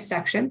aortic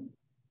dissection,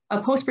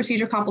 a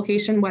post-procedure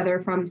complication, whether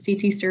from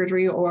CT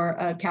surgery or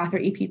a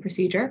catheter EP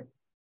procedure.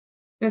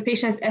 If a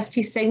patient has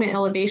ST segment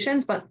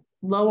elevations, but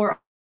low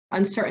or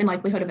uncertain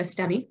likelihood of a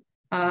STEMI.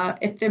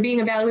 If they're being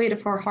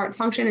evaluated for heart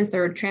function, if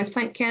they're a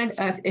transplant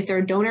candidate, if they're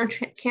a donor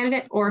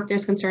candidate, or if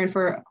there's concern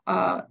for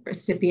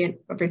recipient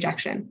of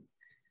rejection.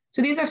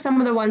 So these are some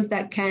of the ones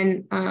that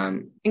can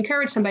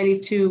encourage somebody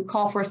to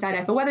call for a stat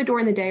echo, whether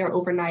during the day or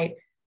overnight,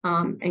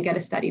 and get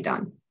a study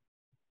done.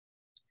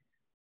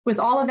 With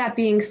all of that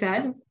being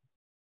said,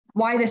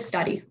 why this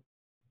study?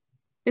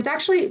 There's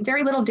actually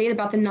very little data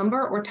about the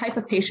number or type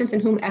of patients in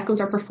whom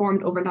echoes are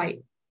performed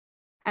overnight.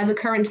 As a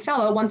current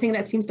fellow, one thing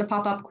that seems to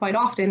pop up quite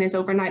often is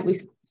overnight, we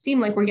seem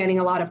like we're getting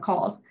a lot of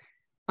calls.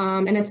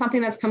 And it's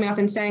something that's coming up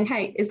and saying,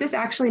 hey, is this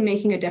actually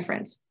making a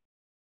difference?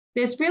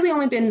 There's really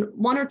only been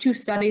 1 or 2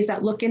 studies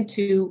that look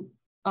into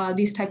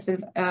these types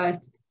of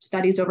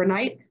studies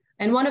overnight.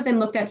 And one of them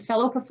looked at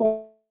fellow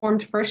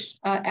performed first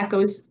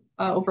echoes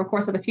over a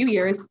course of a few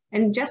years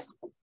and just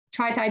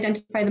tried to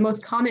identify the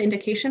most common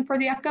indication for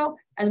the echo,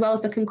 as well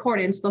as the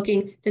concordance,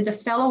 looking, did the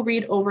fellow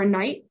read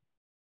overnight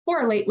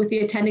correlate with the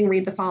attending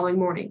read the following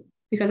morning?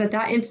 Because at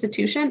that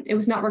institution, it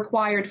was not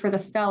required for the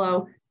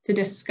fellow to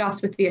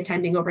discuss with the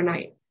attending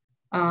overnight.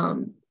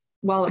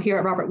 While here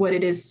at Robert Wood,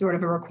 it is sort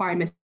of a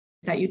requirement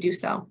that you do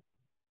so.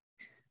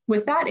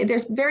 With that,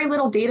 there's very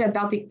little data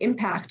about the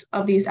impact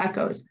of these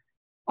echoes.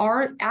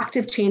 Are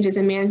active changes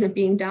in management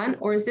being done,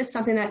 or is this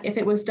something that if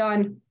it was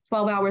done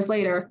 12 hours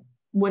later,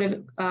 would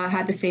have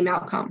had the same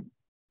outcome?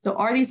 So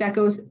are these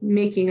echoes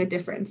making a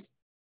difference?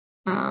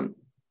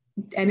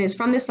 And it's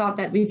from this thought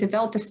that we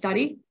developed a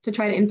study to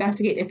try to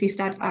investigate if these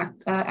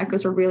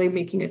echoes are really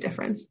making a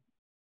difference.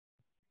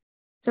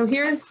 So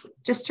here's,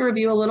 just to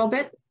review a little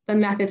bit, the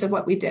methods of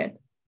what we did.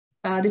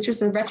 This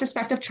is a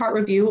retrospective chart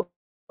review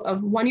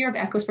of 1 year of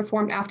echoes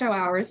performed after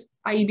hours,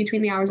 i.e.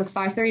 between the hours of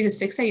 5:30 to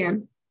 6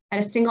 a.m. at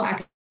a single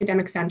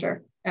academic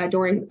center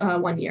during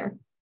 1 year.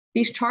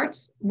 These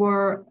charts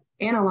were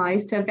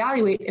analyzed to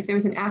evaluate if there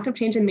was an active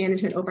change in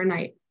management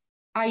overnight,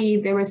 i.e.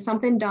 there was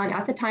something done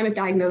at the time of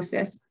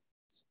diagnosis.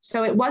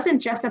 So it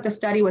wasn't just that the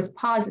study was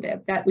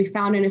positive, that we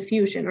found an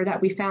effusion or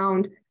that we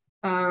found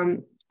a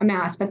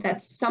mass, but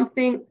that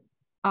something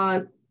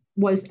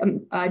was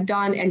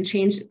done and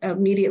changed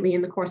immediately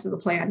in the course of the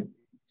plan.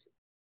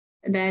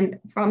 And then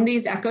from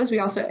these echoes, we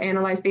also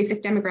analyzed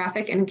basic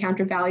demographic and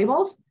encounter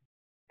variables.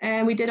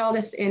 And we did all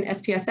this in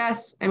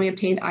SPSS, and we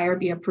obtained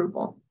IRB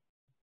approval.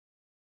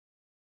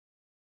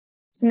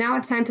 So now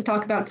it's time to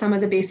talk about some of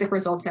the basic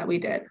results that we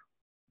did.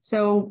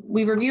 So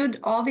we reviewed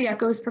all the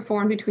echoes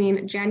performed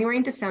between January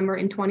and December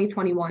in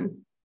 2021.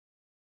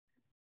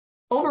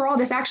 Overall,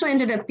 this actually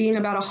ended up being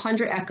about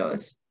 100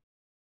 echoes.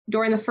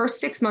 During the first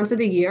 6 months of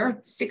the year,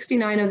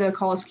 69 of the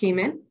calls came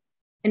in,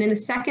 and in the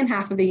second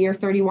half of the year,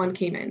 31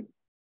 came in.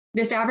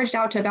 This averaged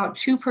out to about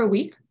 2 per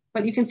week,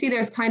 but you can see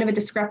there's kind of a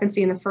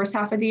discrepancy in the first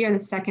half of the year and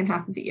the second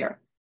half of the year.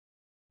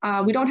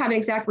 We don't have an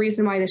exact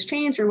reason why this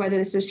changed or whether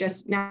this was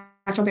just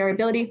natural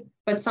variability,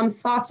 but some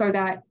thoughts are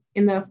that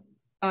in the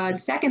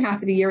second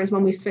half of the year is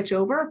when we switch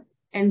over,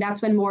 and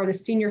that's when more of the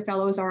senior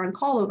fellows are on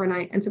call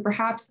overnight. And so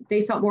perhaps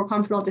they felt more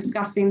comfortable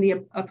discussing the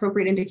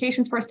appropriate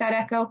indications for a stat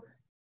echo,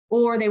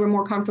 or they were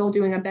more comfortable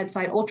doing a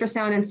bedside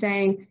ultrasound and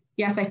saying,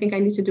 yes, I think I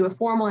need to do a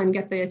formal and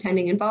get the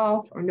attending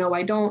involved, or no,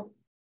 I don't.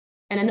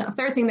 And a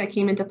third thing that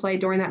came into play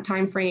during that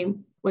time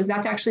frame was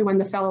that's actually when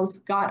the fellows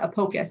got a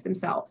POCUS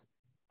themselves.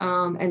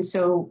 And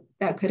so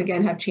that could,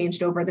 again, have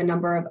changed over the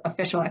number of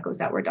official echoes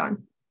that were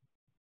done.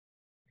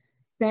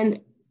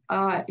 Then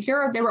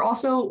here, they were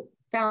also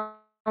found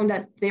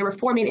that there were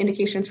 4 main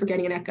indications for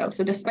getting an echo.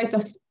 So despite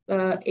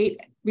the 8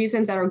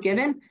 reasons that are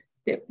given,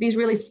 these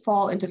really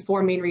fall into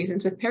 4 main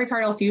reasons, with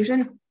pericardial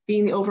effusion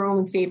being the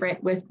overwhelming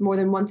favorite, with more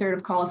than 1/3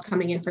 of calls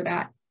coming in for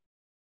that.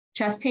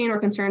 Chest pain or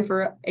concern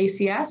for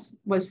ACS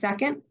was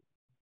second.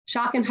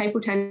 Shock and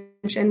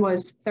hypotension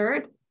was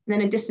third. And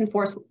then a distant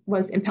force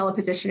was impella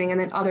positioning, and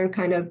then other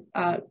kind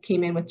of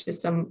came in with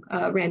just some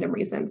random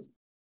reasons.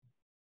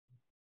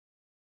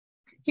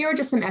 Here are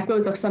just some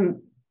echoes of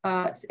some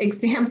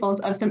examples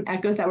of some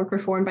echoes that were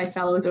performed by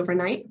fellows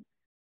overnight.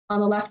 On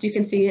the left, you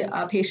can see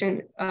a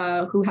patient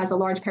who has a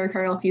large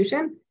pericardial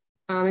effusion.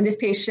 And this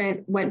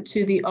patient went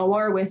to the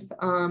OR with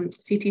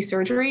CT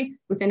surgery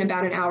within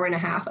about an hour and a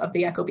half of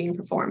the echo being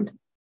performed.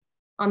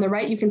 On the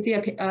right, you can see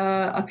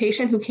a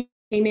patient who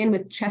came in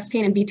with chest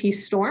pain and VT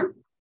storm.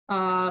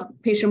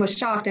 Patient was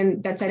shocked,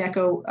 and bedside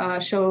echo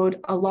showed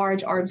a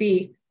large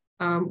RV,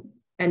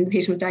 and the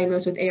patient was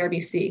diagnosed with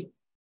ARVC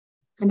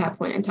at that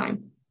point in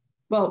time.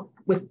 Well,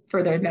 with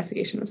further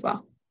investigation as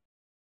well.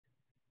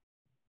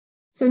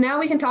 So now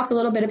we can talk a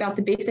little bit about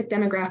the basic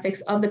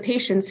demographics of the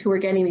patients who are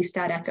getting these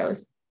stat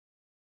echoes.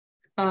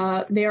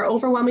 They are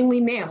overwhelmingly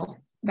male,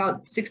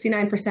 about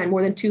 69%,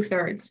 more than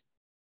 2/3.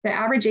 The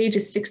average age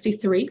is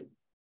 63,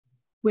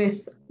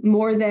 with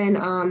more than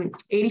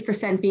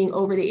 80% being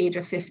over the age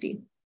of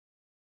 50.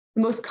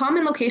 The most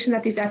common location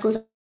that these echoes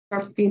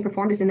are being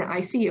performed is in the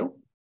ICU,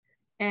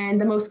 and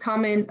the most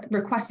common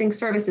requesting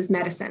service is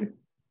medicine.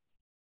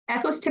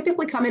 Echoes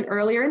typically come in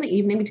earlier in the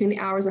evening between the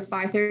hours of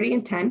 5:30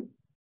 and 10.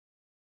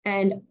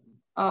 And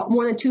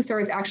more than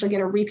 2/3 actually get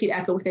a repeat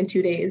echo within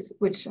 2 days,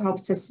 which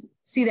helps to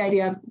see the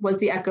idea of, was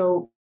the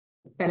echo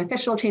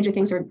beneficial, changing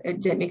things, or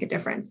did it make a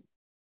difference?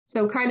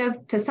 So kind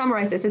of to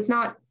summarize this, it's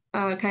not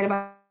kind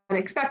of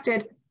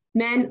unexpected.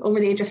 Men over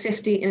the age of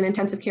 50 in an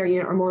intensive care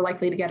unit are more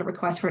likely to get a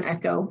request for an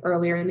echo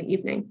earlier in the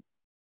evening.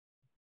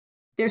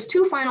 There's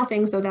two final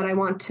things, though, that I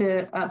want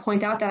to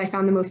point out that I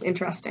found the most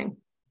interesting.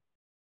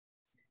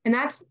 And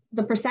that's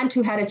the percent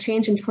who had a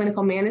change in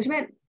clinical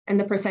management and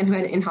the percent who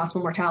had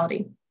in-hospital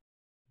mortality.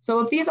 So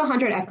of these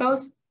 100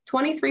 echoes,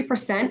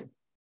 23%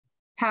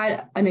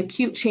 had an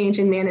acute change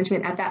in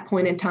management at that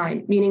point in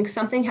time, meaning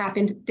something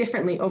happened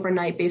differently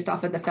overnight based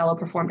off of the fellow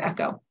performed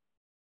echo.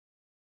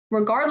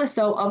 Regardless,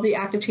 though, of the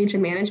active change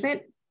in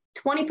management,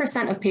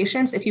 20% of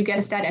patients, if you get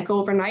a stat echo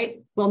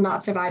overnight, will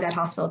not survive that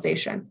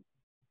hospitalization.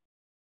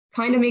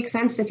 Kind of makes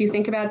sense if you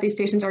think about it, these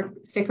patients are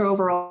sicker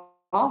overall,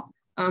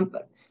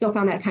 but still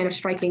found that kind of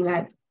striking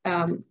that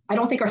I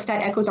don't think our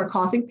stat echoes are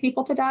causing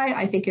people to die.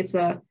 I think it's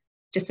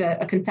just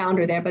a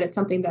confounder there, but it's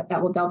something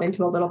that we'll delve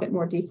into a little bit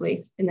more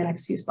deeply in the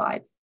next few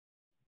slides.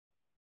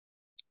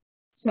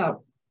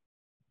 So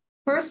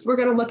first, we're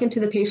going to look into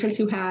the patients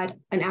who had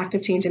an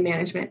active change in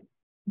management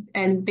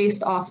and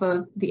based off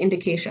of the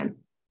indication.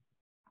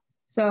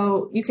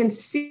 So you can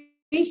see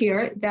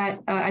here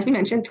that, as we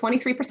mentioned,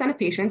 23% of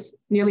patients,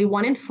 nearly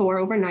 1 in 4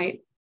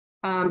 overnight,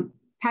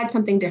 had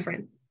something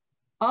different.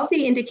 Of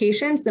the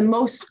indications, the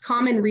most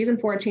common reason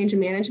for a change in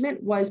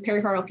management was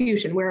pericardial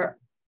effusion, where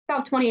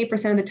about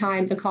 28% of the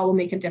time the call will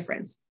make a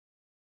difference.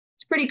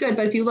 It's pretty good,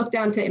 but if you look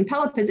down to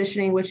impella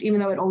positioning, which even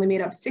though it only made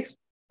up 6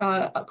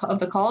 of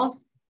the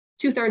calls,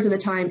 2/3 of the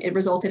time it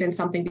resulted in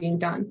something being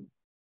done,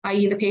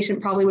 i.e. the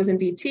patient probably was in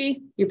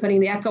VT, you're putting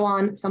the echo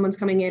on, someone's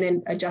coming in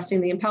and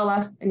adjusting the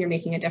impella, and you're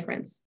making a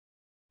difference.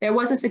 There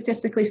was a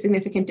statistically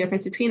significant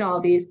difference between all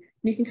of these. And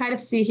you can kind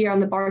of see here on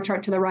the bar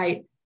chart to the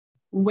right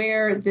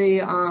where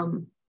the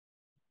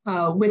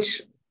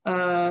which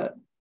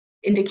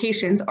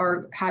indications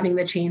are having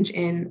the change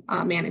in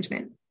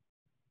management.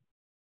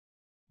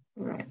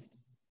 All right.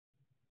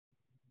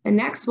 And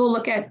next we'll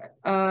look at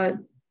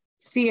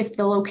see if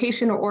the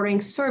location or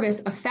ordering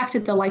service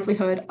affected the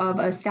likelihood of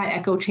a stat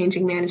echo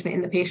changing management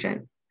in the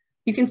patient.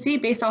 You can see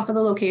based off of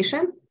the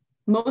location,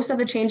 most of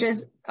the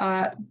changes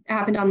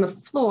happened on the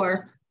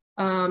floor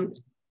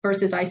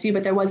versus ICU,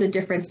 but there was a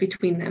difference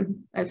between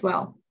them as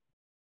well.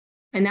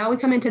 And now we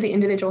come into the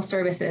individual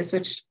services,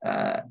 which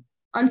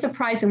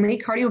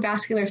unsurprisingly,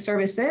 cardiovascular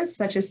services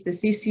such as the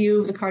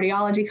CCU, the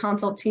cardiology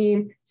consult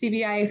team,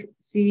 CVI,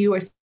 CU, or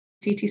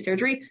CT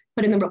surgery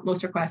put in the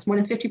most requests. More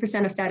than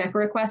 50% of stat echo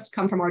requests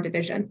come from our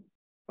division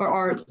or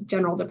our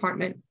general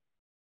department.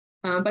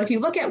 But if you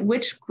look at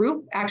which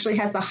group actually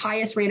has the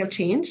highest rate of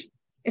change,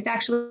 it's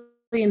actually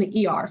in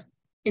the ER.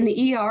 In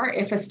the ER,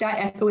 if a stat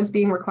echo is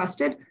being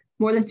requested,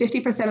 more than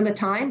 50% of the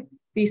time,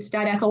 the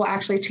stat echo will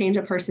actually change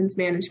a person's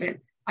management,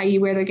 i.e.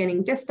 where they're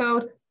getting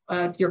dispoed,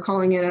 if you're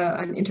calling in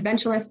an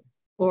interventionalist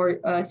or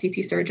a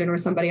CT surgeon or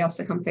somebody else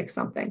to come fix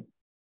something.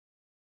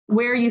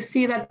 Where you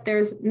see that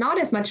there's not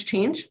as much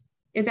change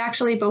is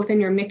actually both in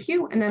your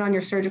MICU and then on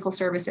your surgical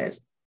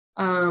services,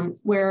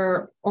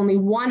 where only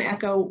 1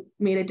 echo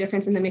made a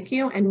difference in the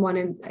MICU and 1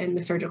 in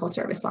the surgical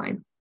service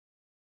line.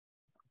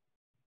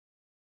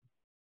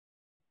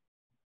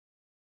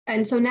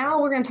 And so now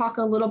we're going to talk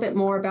a little bit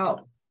more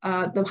about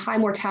the high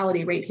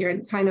mortality rate here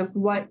and kind of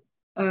what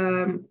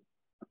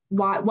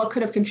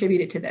could have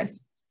contributed to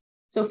this.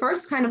 So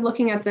first, kind of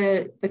looking at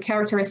the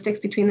characteristics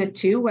between the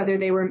two, whether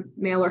they were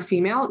male or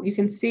female, you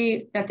can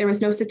see that there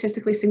was no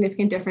statistically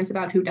significant difference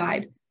about who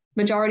died.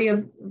 Majority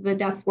of the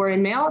deaths were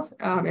in males,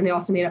 and they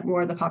also made up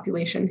more of the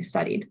population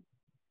studied.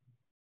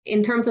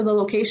 In terms of the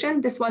location,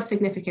 this was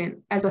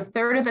significant, as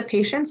 1/3 of the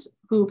patients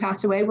who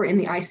passed away were in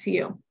the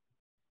ICU.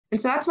 And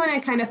so that's when I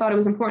kind of thought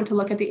it was important to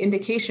look at the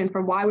indication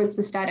for why was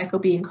the stat echo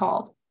being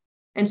called.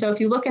 And so if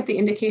you look at the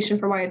indication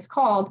for why it's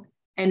called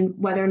and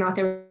whether or not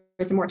there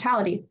was a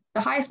mortality,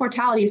 the highest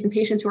mortality is in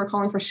patients who are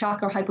calling for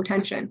shock or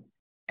hypotension.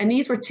 And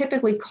these were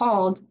typically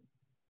called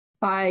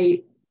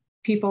by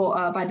people,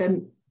 by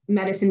the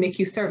medicine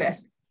MICU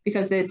service,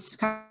 because it's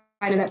kind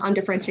of that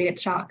undifferentiated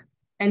shock.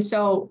 And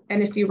so,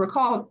 and if you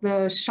recall,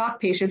 the shock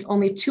patients,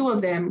 only 2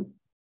 of them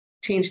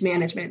changed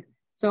management.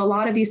 So a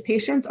lot of these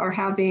patients are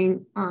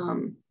having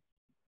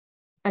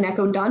an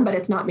echo done, but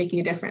it's not making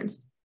a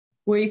difference.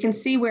 Where you can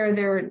see where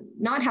they're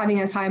not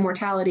having as high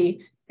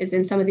mortality is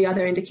in some of the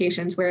other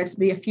indications where it's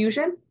the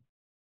effusion,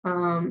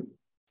 and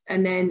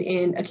then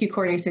in acute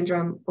coronary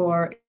syndrome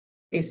or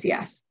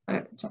ACS.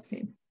 Just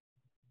came.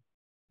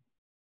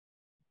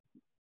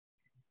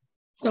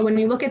 So when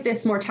you look at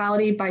this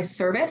mortality by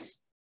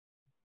service,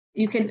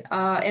 you can,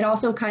 it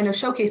also kind of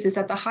showcases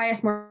that the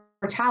highest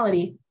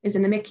mortality is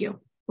in the MICU,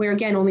 where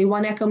again, only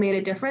 1 echo made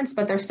a difference,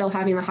 but they're still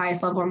having the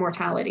highest level of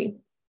mortality.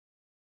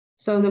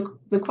 So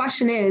the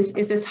question is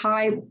this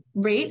high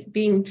rate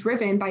being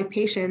driven by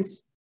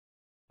patients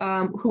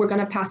who are going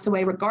to pass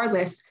away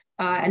regardless,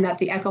 and that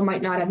the echo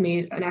might not have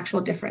made an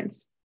actual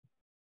difference?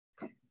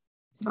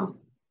 So,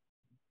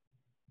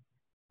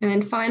 and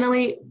then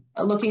finally,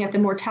 looking at the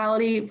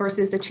mortality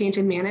versus the change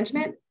in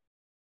management,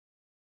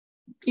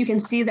 you can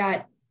see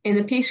that in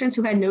the patients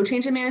who had no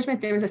change in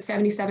management, there was a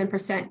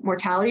 77%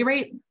 mortality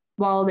rate,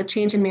 while the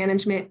change in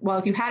management, well,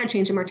 if you had a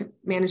change in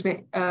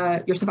management,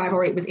 your survival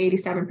rate was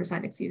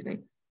 87%, excuse me.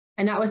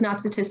 And that was not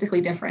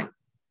statistically different.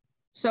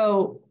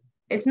 So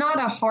it's not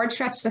a hard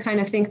stretch to kind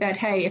of think that,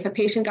 hey, if a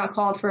patient got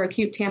called for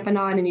acute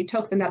tamponade and you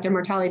took them, that their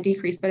mortality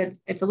decreased, but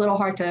it's a little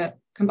hard to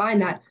combine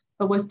that.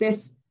 But was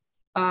this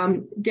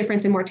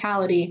difference in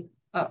mortality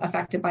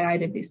affected by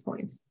either of these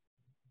points?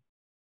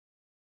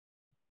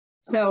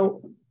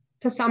 So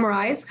to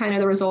summarize kind of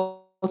the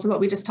results of what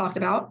we just talked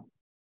about,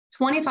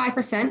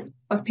 25%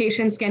 of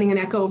patients getting an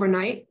echo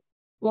overnight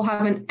will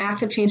have an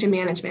active change in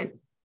management,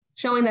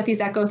 showing that these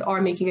echoes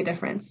are making a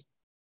difference.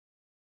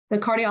 The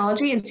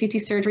cardiology and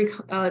CT surgery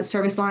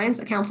service lines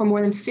account for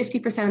more than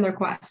 50% of the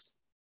requests.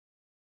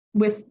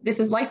 This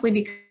is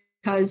likely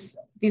because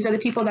these are the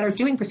people that are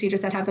doing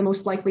procedures that have the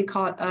most likely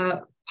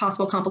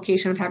possible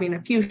complication of having an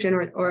effusion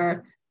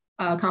or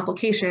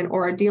complication,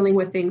 or are dealing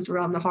with things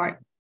around the heart.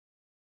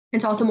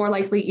 It's also more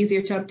likely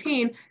easier to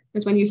obtain,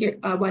 because when you hear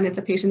when it's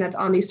a patient that's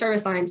on these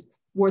service lines,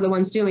 we're the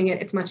ones doing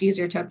it, it's much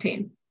easier to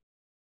obtain.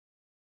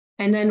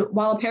 And then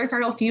while a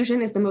pericardial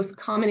effusion is the most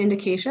common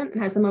indication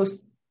and has the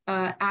most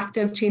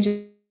active change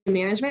in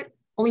management,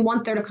 only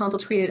 1/3 of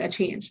consults created a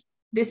change.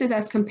 This is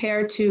as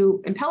compared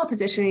to impella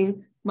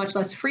positioning, much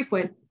less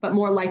frequent, but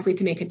more likely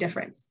to make a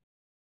difference.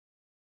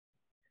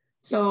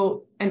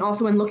 So, and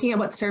also when looking at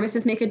what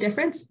services make a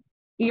difference,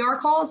 ER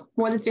calls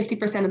more than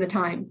 50% of the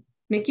time,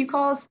 MICU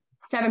calls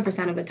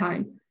 7% of the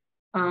time.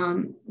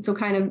 So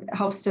kind of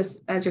helps us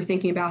as you're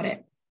thinking about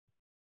it.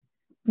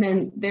 And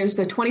then there's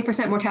the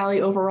 20%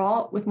 mortality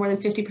overall, with more than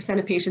 50%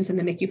 of patients in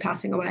the MICU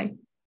passing away.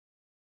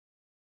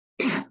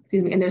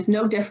 Excuse me, and there's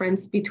no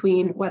difference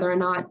between whether or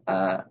not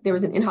there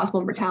was an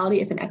in-hospital mortality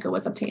if an echo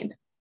was obtained.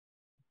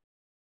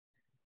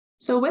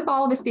 So with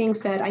all of this being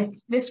said,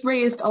 this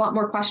raised a lot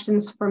more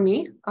questions for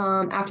me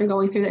after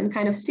going through it and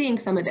kind of seeing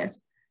some of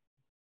this.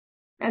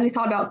 And we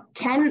thought about,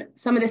 can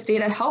some of this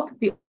data help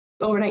the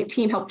overnight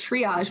team help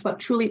triage what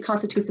truly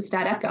constitutes a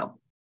stat echo?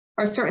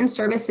 Are certain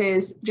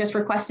services just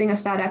requesting a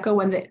stat echo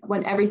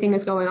when everything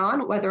is going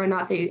on, whether or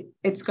not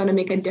it's going to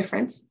make a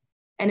difference?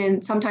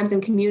 And sometimes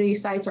in community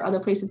sites or other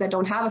places that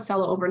don't have a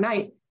fellow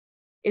overnight,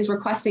 is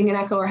requesting an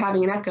echo or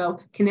having an echo,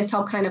 can this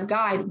help kind of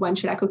guide when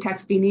should echo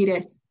techs be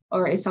needed,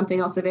 or is something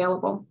else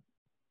available?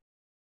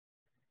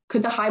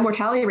 Could the high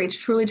mortality rates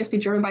truly just be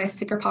driven by a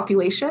sicker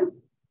population?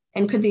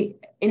 And could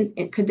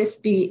this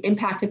be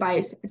impacted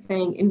by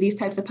saying in these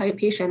types of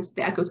patients,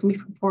 the echoes can be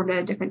performed at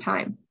a different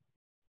time?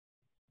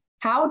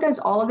 How does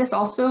all of this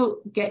also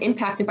get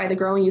impacted by the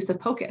growing use of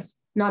POCUS,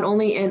 not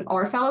only in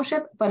our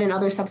fellowship, but in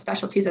other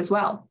subspecialties as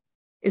well?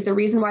 Is the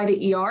reason why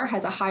the ER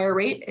has a higher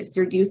rate is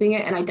they're using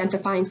it and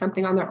identifying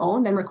something on their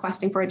own than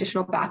requesting for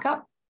additional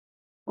backup?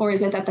 Or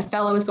is it that the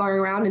fellow is going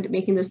around and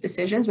making those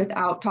decisions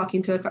without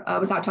talking to one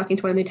of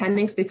the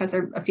attendings because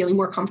they're feeling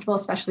more comfortable,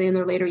 especially in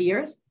their later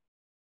years?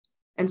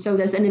 And so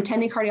does an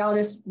attending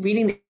cardiologist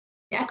reading the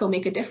echo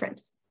make a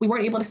difference? We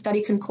weren't able to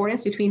study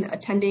concordance between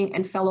attending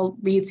and fellow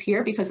reads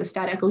here because the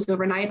stat echoes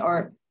overnight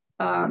are,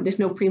 there's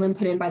no prelim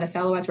put in by the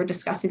fellow as we're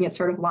discussing it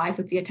sort of live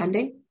with the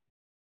attending.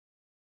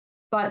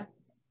 But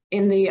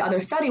in the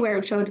other study where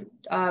it showed,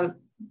 the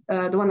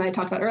one that I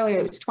talked about earlier,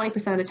 it was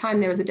 20% of the time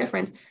there was a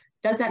difference.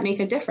 Does that make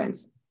a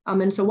difference?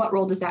 And so what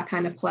role does that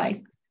kind of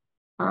play?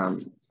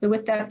 So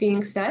with that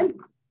being said,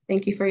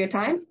 thank you for your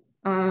time.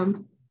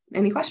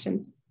 Any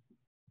questions?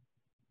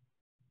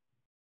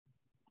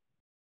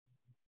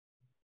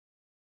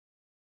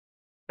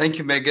 Thank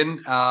you,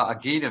 Meghan.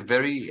 Again, a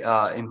very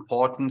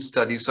important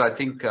study. So I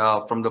think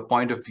from the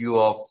point of view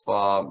of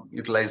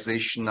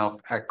utilization of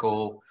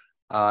echo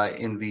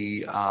in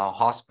the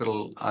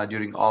hospital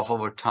during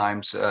off-hour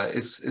times,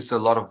 it's a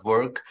lot of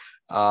work.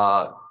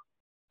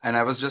 And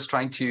I was just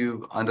trying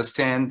to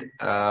understand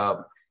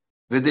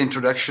with the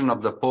introduction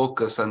of the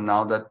POCUS, and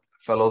now that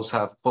fellows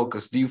have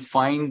POCUS, do you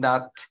find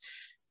that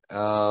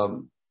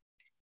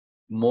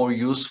more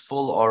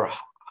useful, or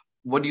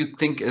what do you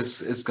think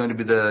is going to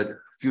be the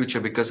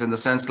future? Because in the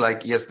sense,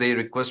 like, yes, they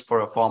request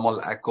for a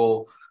formal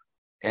echo,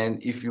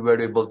 and if you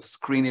were able to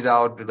screen it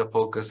out with a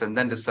POCUS and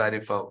then decide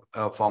if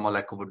a formal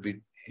echo would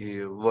be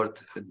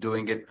worth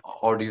doing it,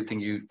 or do you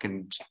think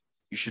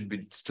you should be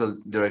still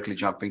directly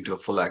jumping to a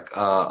full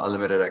a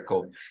limited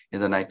echo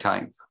in the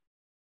nighttime?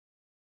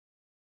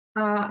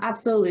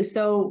 Absolutely.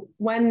 So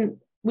when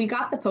we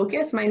got the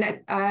POCUS,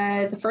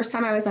 the first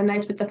time I was on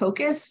nights with the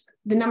POCUS,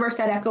 the number of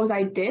set echoes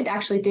I did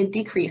actually did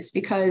decrease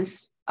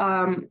because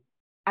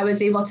I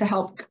was able to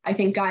help, I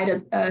think,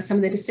 guide some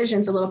of the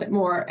decisions a little bit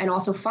more and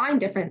also find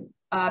different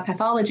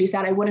pathologies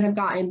that I wouldn't have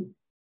gotten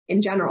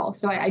in general.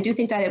 So I do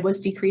think that it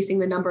was decreasing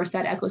the number of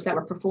set echoes that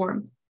were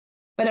performed.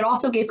 But it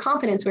also gave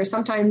confidence where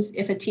sometimes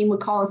if a team would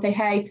call and say,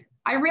 hey,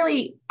 I'm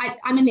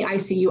in the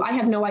ICU, I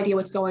have no idea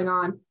what's going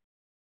on.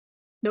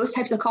 Those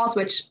types of calls,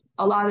 which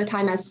a lot of the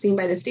time as seen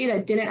by this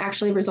data, didn't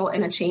actually result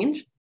in a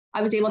change.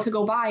 I was able to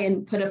go by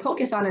and put a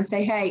POCUS on and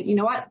say, hey, you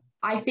know what?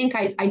 I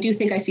do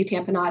think I see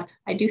tamponade.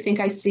 I do think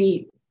I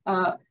see,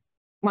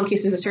 one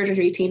case was a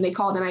surgery team. They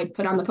called and I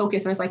put on the POCUS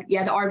and I was like,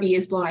 yeah, the RV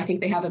is blown. I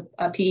think they have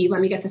a PE.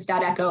 Let me get the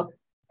stat echo.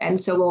 And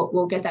so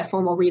we'll get that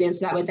formal read in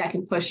so that way that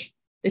can push,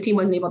 the team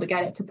wasn't able to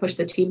get it, to push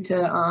the team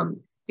to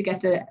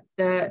get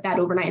that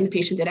overnight, and the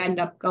patient did end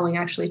up going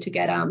actually to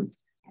get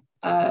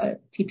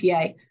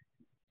TPA.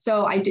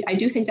 So I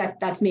do think that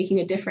that's making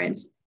a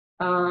difference,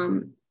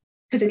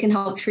 because it can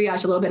help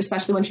triage a little bit,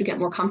 especially once you get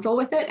more comfortable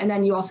with it, and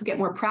then you also get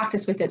more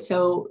practice with it,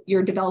 so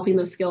you're developing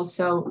those skills.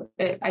 So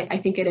I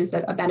think it is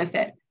a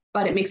benefit,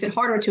 but it makes it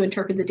harder to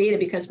interpret the data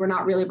because we're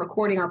not really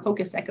recording our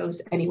POCUS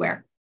echoes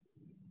anywhere.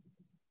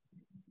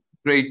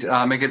 Great,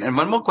 Meghan. And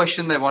one more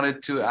question I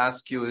wanted to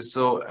ask you is,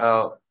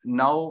 so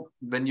now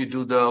when you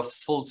do the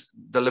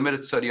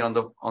limited study on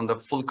the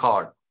full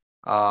card,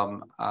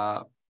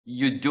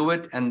 you do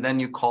it and then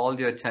you call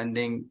your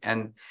attending,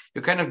 and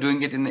you're kind of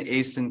doing it in an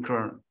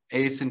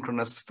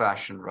asynchronous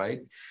fashion, right?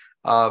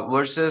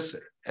 Versus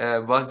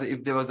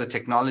if there was a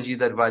technology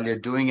that while you're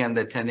doing and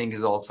the attending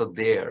is also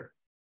there,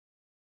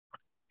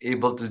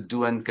 able to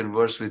do and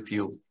converse with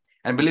you.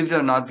 And believe it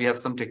or not, we have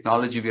some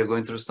technology. We are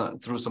going through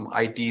some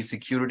IT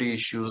security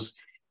issues.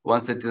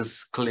 Once it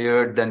is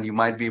cleared, then you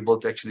might be able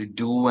to actually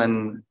do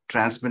and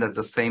transmit at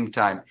the same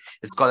time.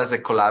 It's called as a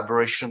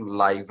collaboration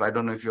live. I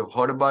don't know if you've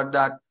heard about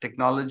that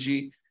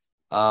technology.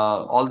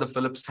 All the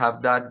Philips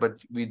have that, but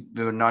we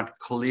were not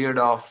cleared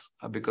off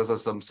because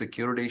of some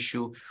security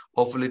issue.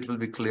 Hopefully it will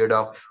be cleared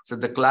off. So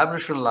the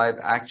collaboration live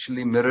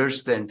actually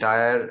mirrors the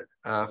entire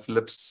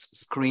Philips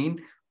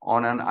screen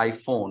on an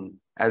iPhone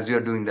as you're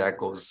doing the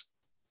echoes.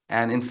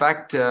 And in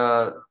fact,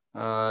 you're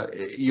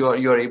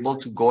able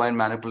to go and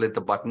manipulate the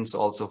buttons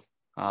also.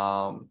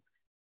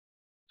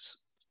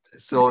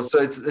 So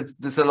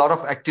there's a lot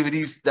of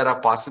activities that are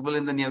possible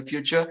in the near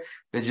future.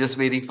 We're just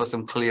waiting for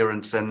some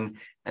clearance, and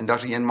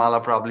Dr.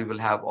 Yanmala probably will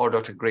have, or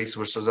Dr. Grace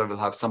Versosa will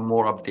have some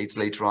more updates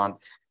later on.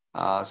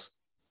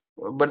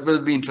 But it will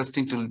be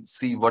interesting to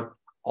see what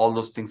all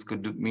those things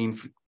could mean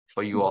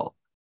for you all.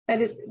 That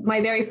is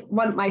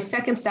my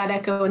second stat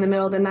echo in the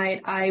middle of the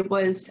night. I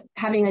was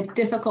having a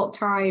difficult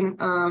time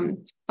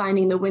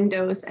finding the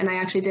windows, and I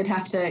actually did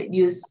have to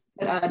use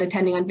an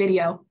attending on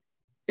video.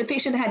 The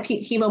patient had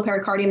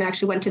hemopericardium and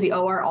actually went to the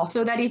OR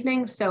also that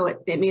evening, so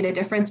it made a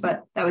difference,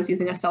 but I was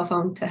using a cell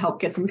phone to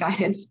help get some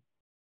guidance.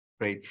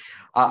 Great.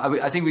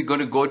 I think we're going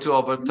to go to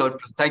our third.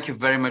 Thank you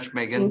very much,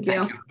 Meghan.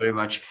 Thank you very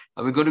much.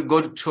 We're going to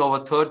go to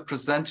our third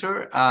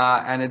presenter,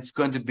 and it's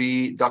going to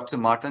be Dr.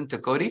 Marton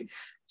Tokodi.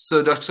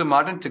 So Dr.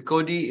 Marton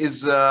Tokodi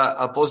is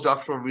a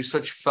postdoctoral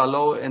research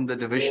fellow in the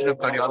Division of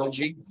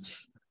Cardiology.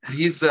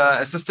 He's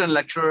assistant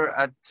lecturer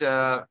at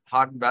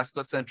Heart and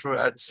Vascular Center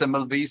at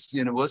Semmelweis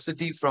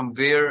University, from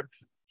where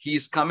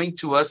he's coming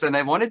to us. And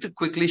I wanted to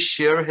quickly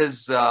share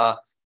his,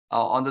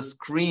 on the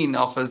screen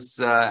of his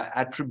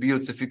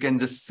attributes. If you can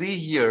just see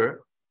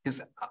here,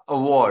 his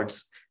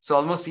awards. So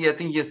almost, I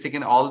think he has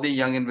taken all the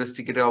Young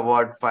Investigator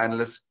Award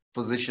finalist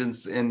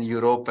positions in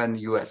Europe and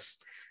US,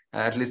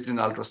 at least in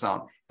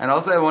ultrasound. And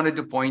also I wanted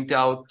to point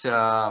out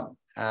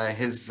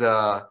his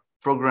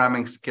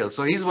programming skills.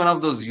 So he's one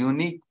of those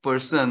unique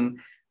person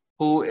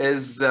who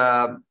is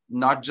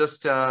not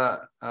just a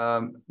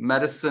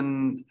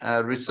medicine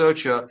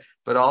researcher,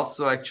 but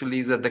also actually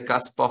is at the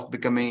cusp of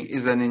becoming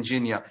an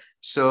engineer.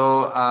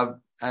 So,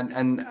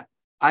 and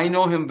I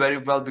know him very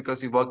well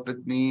because he worked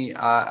with me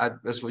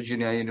at West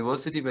Virginia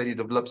University, where he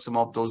developed some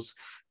of those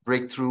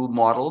breakthrough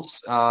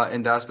models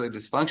in diastolic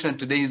dysfunction. And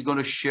today he's going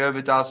to share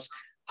with us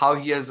how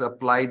he has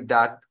applied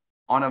that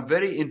on a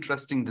very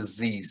interesting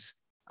disease.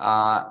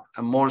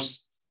 More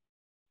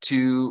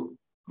to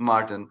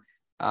Marton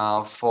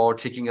for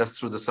taking us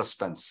through the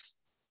suspense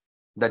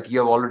that you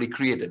have already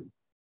created.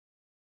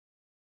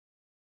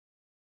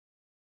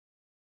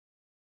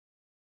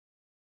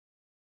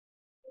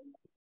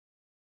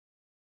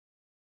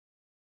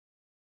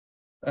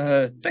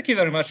 Thank you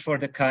very much for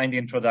the kind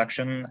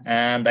introduction,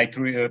 and I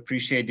truly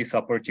appreciate this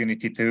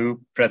opportunity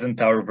to present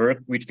our work,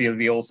 which will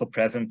be also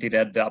presented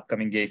at the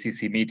upcoming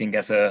ACC meeting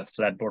as a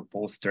flatboard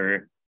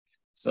poster.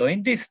 So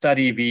in this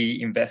study,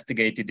 we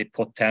investigated the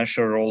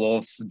potential role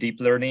of deep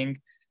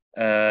learning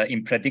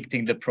in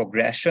predicting the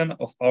progression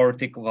of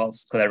aortic valve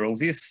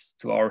sclerosis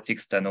to aortic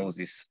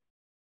stenosis.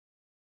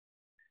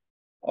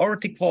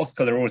 Aortic valve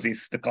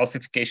sclerosis, the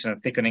calcification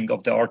and thickening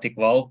of the aortic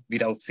valve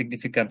without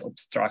significant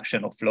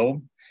obstruction of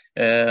flow,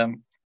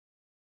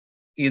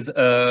 is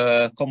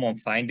a common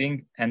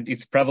finding, and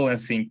its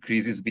prevalence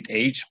increases with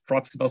age.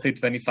 Approximately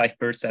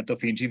 25%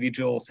 of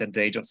individuals at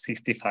the age of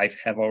 65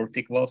 have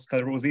aortic valve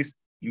sclerosis,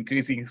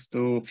 increasing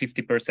to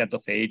 50%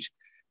 of age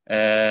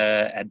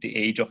at the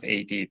age of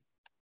 80.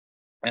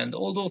 And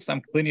although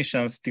some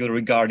clinicians still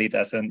regard it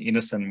as an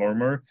innocent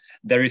murmur,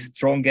 there is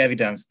strong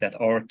evidence that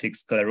aortic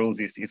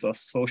sclerosis is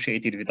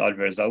associated with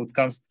adverse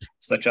outcomes,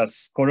 such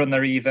as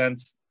coronary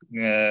events,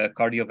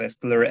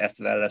 cardiovascular,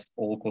 as well as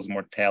all-cause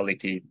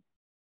mortality.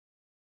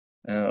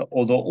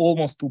 Although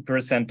almost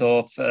 2%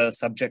 of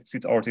subjects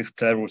with aortic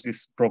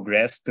sclerosis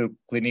progress to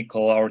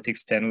clinical aortic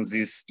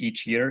stenosis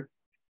each year,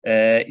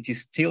 it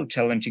is still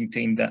challenging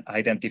to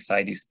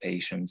identify these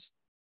patients.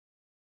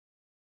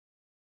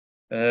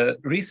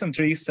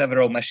 Recently,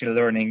 several machine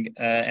learning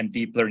and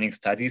deep learning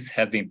studies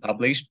have been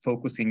published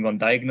focusing on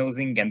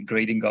diagnosing and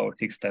grading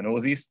aortic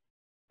stenosis,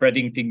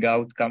 predicting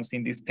outcomes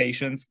in these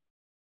patients,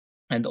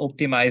 and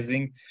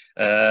optimizing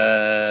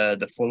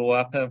the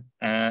follow-up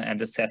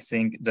and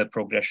assessing the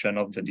progression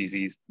of the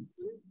disease.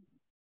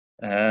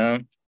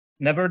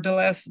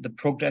 Nevertheless, the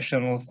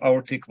progression of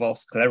aortic valve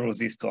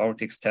sclerosis to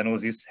aortic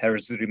stenosis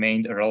has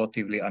remained a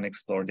relatively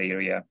unexplored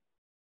area.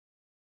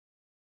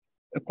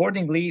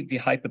 Accordingly, we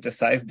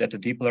hypothesized that a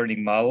deep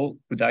learning model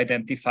could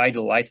identify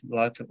the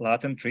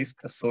latent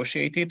risk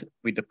associated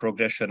with the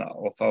progression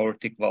of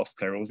aortic valve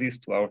sclerosis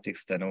to aortic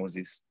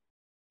stenosis.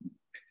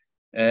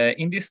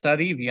 In this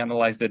study, we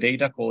analyzed the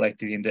data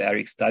collected in the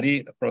ERIC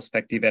study, a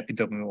prospective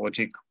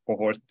epidemiologic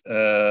cohort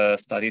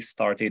study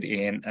started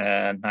in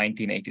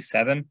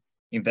 1987,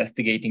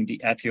 investigating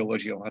the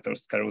etiology of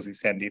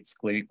atherosclerosis and its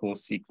clinical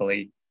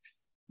sequelae.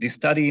 This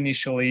study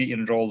initially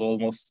enrolled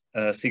almost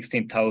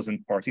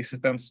 16,000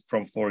 participants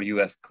from 4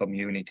 US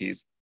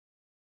communities.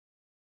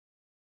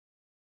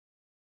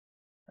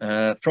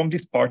 From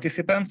these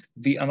participants,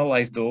 we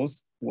analyzed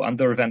those who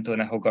underwent an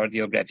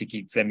echocardiographic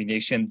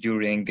examination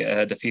during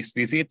the 5th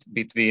visit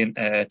between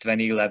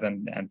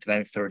 2011 and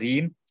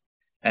 2013,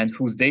 and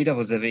whose data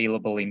was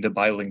available in the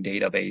BioLink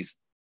database.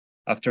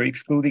 After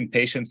excluding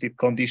patients with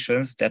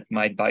conditions that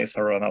might bias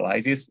our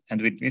analysis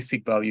and with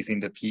missing values in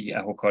the key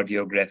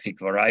echocardiographic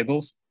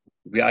variables,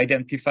 we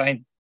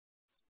identified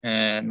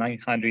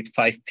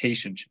 905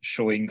 patients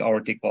showing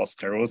aortic valve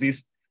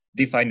sclerosis,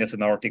 defined as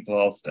an aortic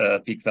valve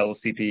peak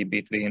velocity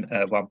between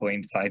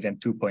 1.5 and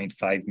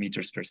 2.5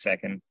 meters per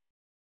second.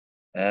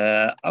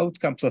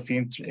 Outcomes of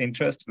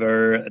interest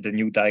were the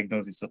new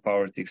diagnosis of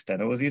aortic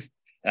stenosis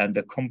and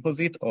the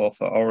composite of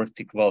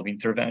aortic valve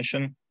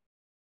intervention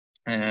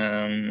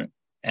and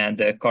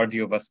the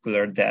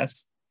cardiovascular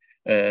deaths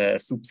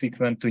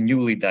subsequent to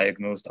newly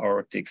diagnosed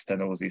aortic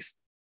stenosis.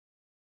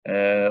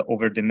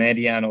 Over the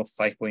median of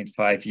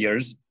 5.5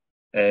 years,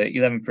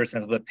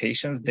 11% of the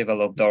patients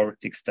developed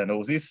aortic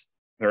stenosis,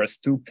 whereas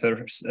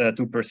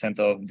 2%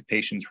 of the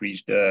patients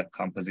reached the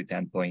composite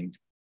endpoint.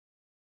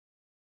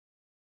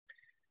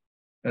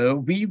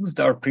 We used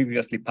our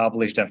previously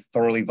published and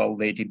thoroughly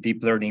validated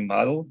deep learning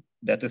model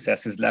that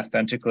assesses left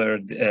ventricular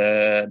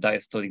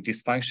diastolic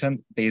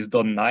dysfunction based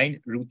on 9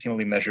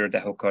 routinely measured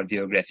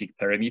echocardiographic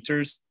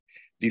parameters.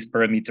 These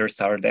parameters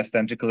are left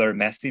ventricular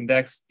mass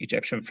index,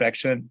 ejection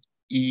fraction,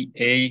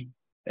 EA,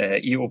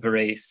 E over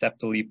A,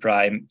 septal E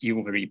prime, E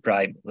over E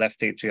prime, left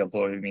atrial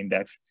volume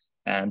index,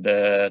 and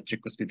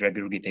tricuspid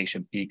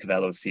regurgitation peak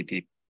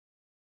velocity.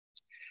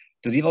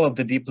 To develop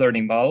the deep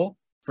learning model,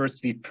 first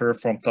we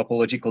performed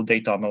topological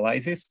data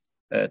analysis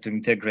to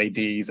integrate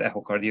these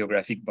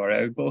echocardiographic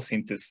variables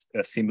into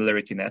a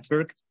similarity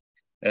network,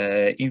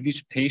 in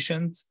which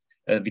patients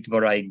with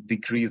varying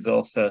degrees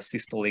of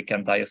systolic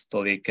and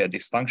diastolic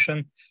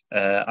dysfunction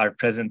are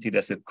presented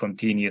as a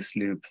continuous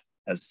loop,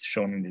 as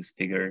shown in this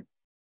figure.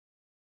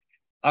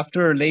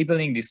 After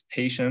labeling these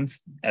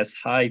patients as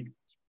high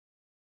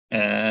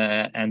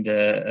and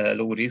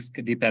low risk,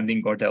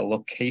 depending on the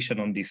location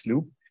on this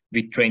loop,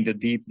 we trained a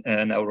deep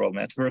neural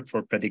network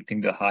for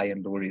predicting the high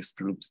and low risk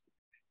groups.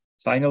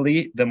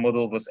 Finally, the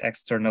model was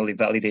externally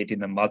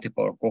validated in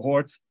multiple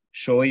cohorts,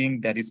 showing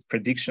that its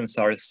predictions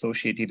are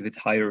associated with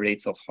higher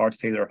rates of heart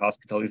failure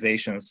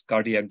hospitalizations,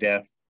 cardiac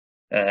death,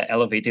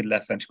 elevated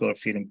left ventricular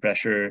filling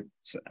pressure,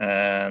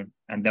 and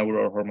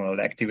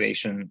neurohormonal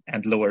activation,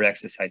 and lower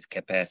exercise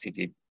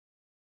capacity.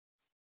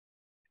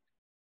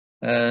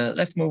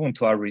 Let's move on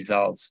to our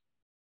results.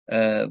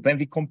 When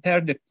we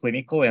compared the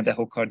clinical and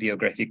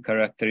echocardiographic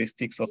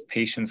characteristics of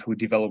patients who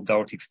developed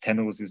aortic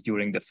stenosis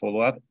during the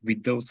follow-up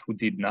with those who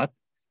did not,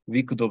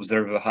 we could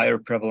observe a higher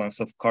prevalence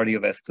of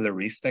cardiovascular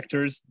risk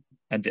factors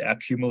and the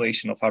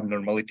accumulation of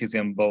abnormalities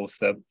in both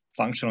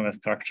functional and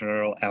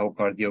structural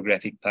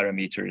echocardiographic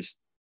parameters.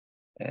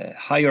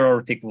 Higher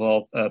aortic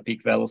valve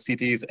peak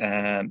velocities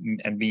and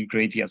mean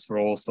gradients were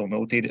also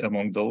noted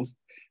among those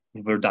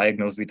who were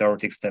diagnosed with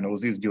aortic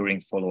stenosis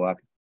during follow-up.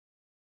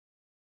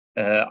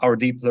 Our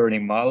deep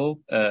learning model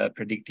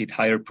predicted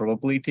higher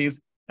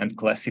probabilities and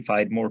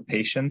classified more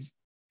patients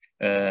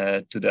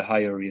to the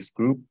higher risk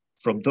group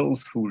from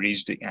those who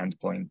reached the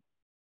endpoint.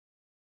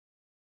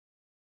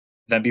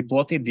 When we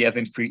plotted the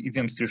event-free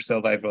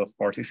survival of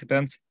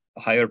participants,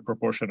 a higher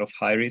proportion of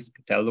high-risk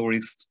and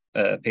low-risk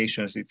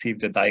patients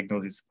received the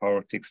diagnosis of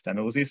aortic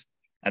stenosis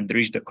and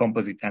reached the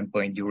composite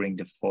endpoint during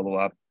the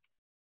follow-up.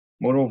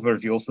 Moreover,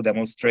 we also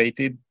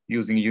demonstrated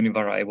using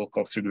univariable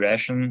Cox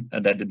regression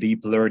that the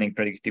deep learning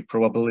predictive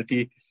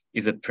probability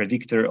is a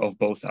predictor of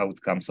both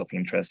outcomes of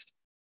interest.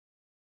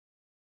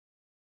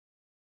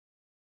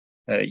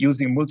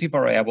 Using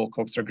multivariable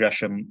Cox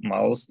regression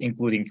models,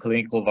 including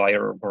clinical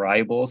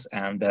variables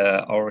and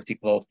aortic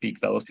valve peak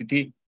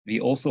velocity, we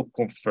also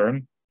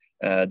confirmed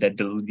that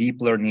the deep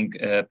learning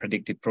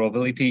predicted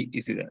probability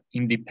is an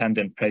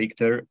independent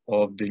predictor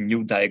of the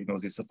new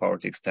diagnosis of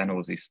aortic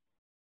stenosis.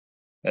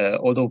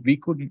 Although we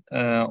could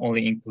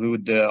only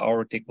include the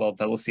aortic valve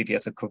velocity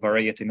as a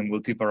covariate in a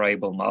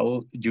multivariable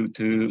model due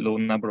to low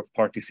number of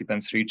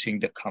participants reaching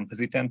the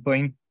composite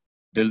endpoint,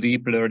 the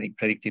deep learning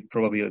predicted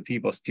probability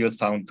was still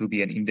found to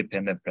be an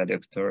independent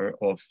predictor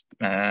of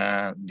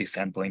this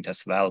endpoint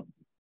as well.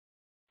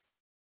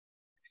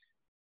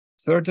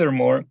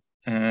 Furthermore,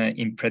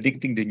 in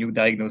predicting the new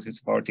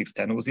diagnosis of aortic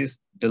stenosis,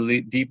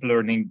 the deep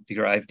learning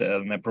derived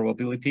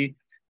probability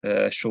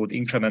showed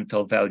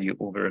incremental value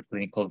over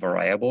clinical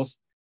variables.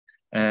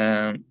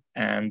 And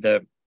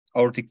the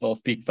aortic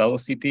valve peak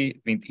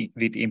velocity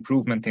with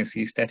improvement in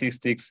C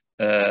statistics,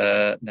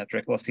 net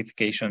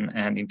reclassification,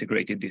 and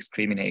integrated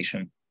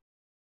discrimination.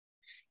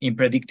 In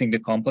predicting the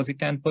composite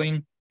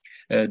endpoint,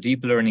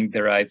 deep learning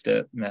derived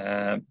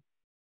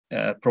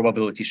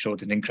probability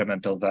showed an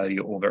incremental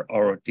value over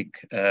aortic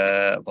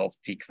valve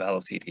peak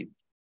velocity.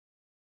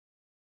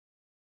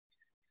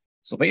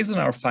 So based on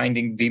our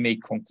finding, we may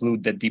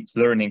conclude that deep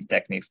learning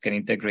techniques can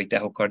integrate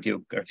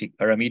echocardiographic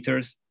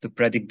parameters to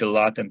predict the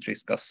latent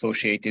risk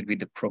associated with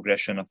the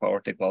progression of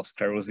aortic valve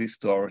sclerosis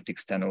to aortic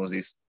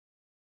stenosis.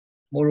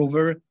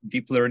 Moreover,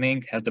 deep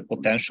learning has the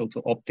potential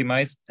to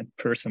optimize and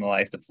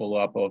personalize the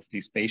follow-up of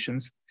these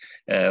patients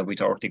with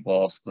aortic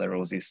valve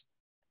sclerosis.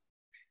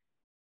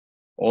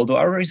 Although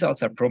our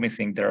results are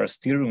promising, there are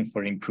still room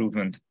for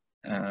improvement.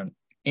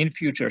 In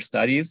future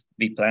studies,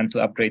 we plan to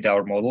upgrade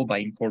our model by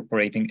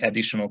incorporating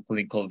additional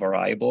clinical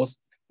variables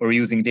or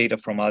using data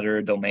from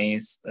other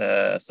domains,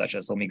 such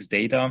as omics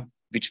data,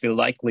 which will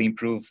likely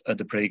improve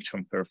the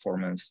prediction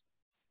performance.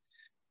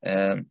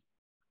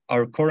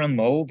 Our current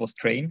model was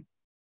trained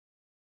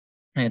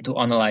to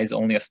analyze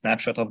only a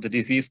snapshot of the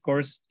disease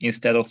course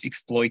instead of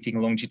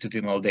exploiting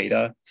longitudinal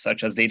data,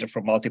 such as data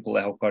from multiple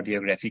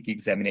echocardiographic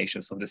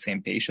examinations of the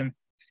same patient,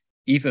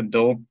 even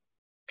though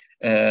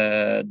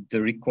the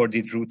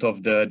recorded route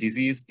of the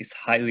disease is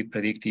highly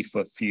predictive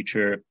of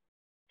future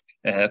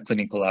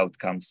clinical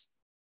outcomes.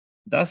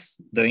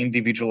 Thus, the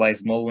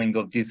individualized modeling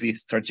of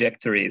disease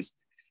trajectories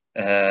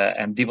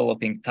and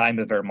developing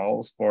time-aware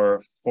models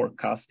for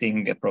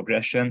forecasting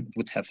progression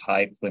would have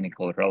high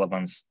clinical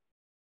relevance.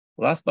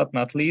 Last but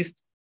not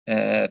least,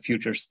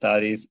 future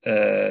studies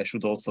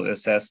should also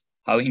assess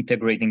how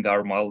integrating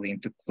our model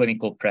into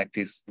clinical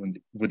practice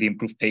would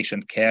improve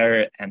patient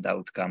care and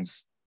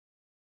outcomes.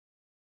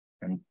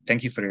 And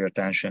thank you for your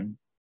attention.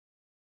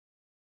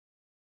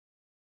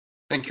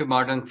 Thank you,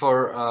 Martin,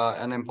 for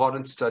an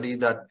important study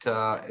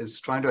that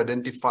is trying to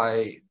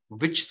identify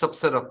which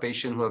subset of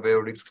patients who have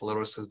aortic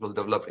sclerosis will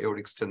develop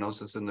aortic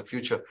stenosis in the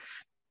future.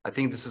 I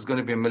think this is going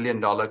to be $1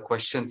 million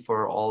question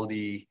for all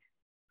the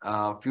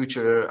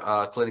future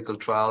clinical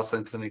trials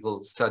and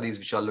clinical studies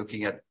which are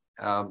looking at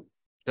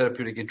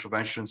therapeutic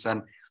interventions.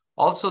 And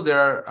also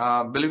there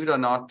are, believe it or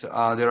not,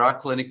 there are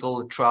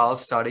clinical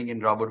trials starting in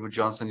Robert Wood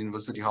Johnson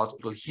University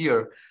Hospital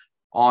here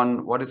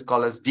on what is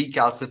called as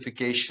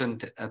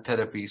decalcification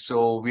therapy.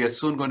 So we are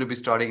soon going to be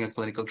starting a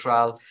clinical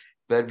trial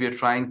where we are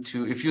trying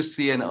to, if you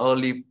see an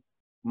early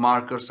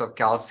markers of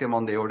calcium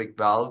on the aortic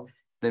valve,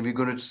 then we're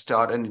going to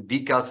start a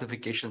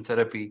decalcification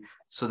therapy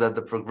so that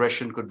the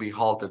progression could be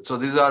halted. So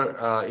these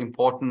are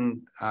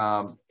important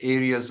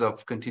areas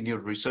of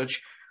continued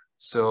research.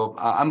 So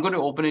I'm going to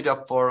open it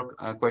up for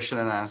question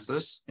and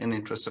answers in the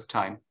interest of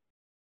time.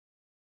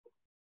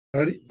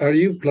 Are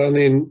you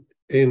planning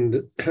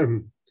to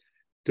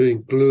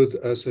include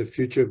as a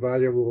future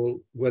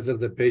variable whether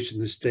the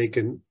patient is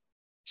taking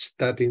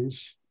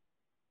statins?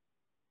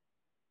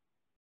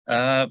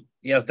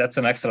 Yes, that's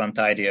an excellent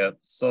idea.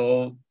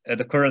 So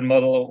the current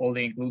model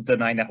only includes the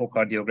 9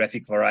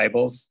 echocardiographic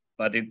variables,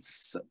 but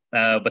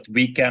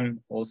we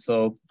can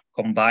also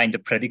combine the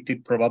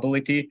predicted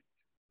probability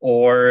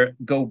or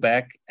go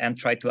back and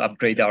try to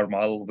upgrade our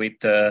model with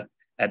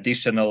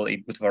additional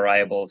input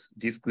variables.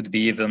 This could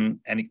be even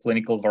any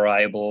clinical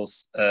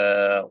variables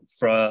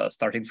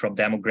starting from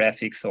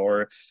demographics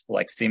or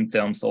like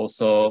symptoms,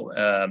 also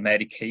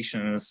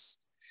medications,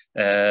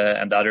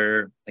 and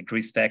other like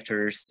risk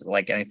factors,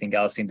 like anything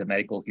else in the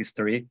medical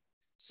history.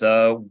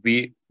 So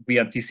we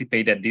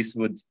anticipate that this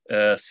would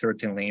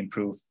certainly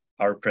improve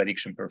our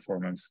prediction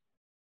performance.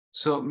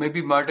 So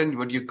maybe, Martin,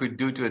 what you could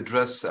do to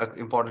address an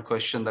important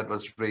question that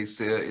was raised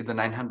in the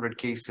 900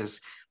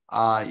 cases,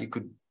 you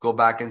could go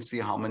back and see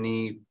how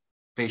many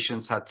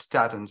patients had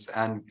statins.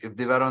 And if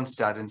they were on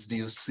statins, do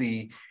you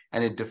see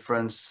any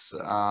difference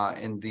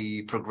in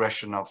the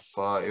progression of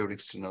aortic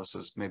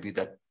stenosis? Maybe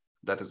that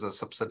is a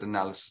subset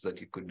analysis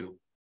that you could do.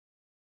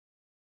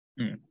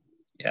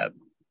 Yeah,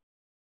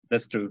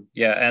 that's true.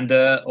 Yeah, and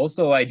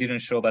also I didn't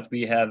show, but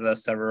we have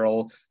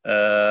several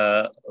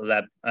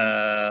lab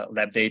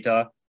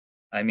data.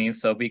 I mean,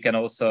 so we can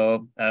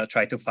also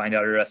try to find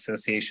other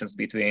associations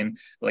between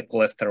like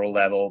cholesterol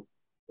level.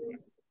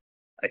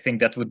 I think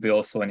that would be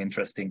also an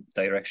interesting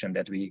direction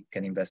that we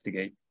can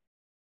investigate.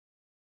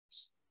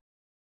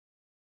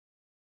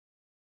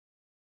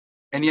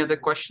 Any other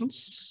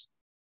questions?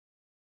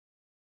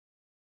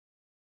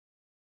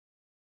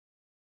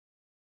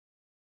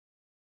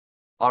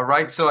 All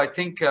right, so I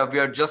think we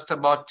are just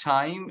about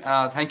time.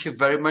 Thank you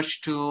very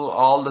much to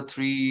all the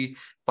three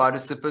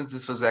participants.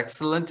 This was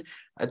excellent.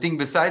 I think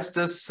besides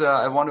this,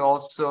 I want to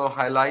also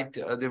highlight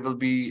there will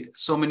be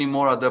so many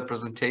more other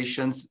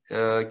presentations,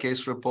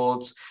 case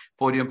reports,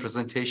 podium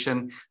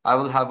presentation. I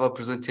will have a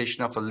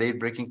presentation of a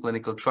late-breaking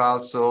clinical trial.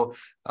 So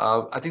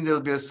I think there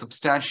will be a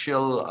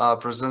substantial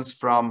presence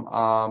from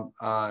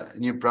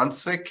New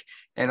Brunswick.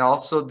 And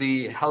also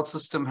the health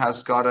system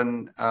has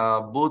gotten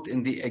a booth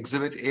in the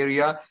exhibit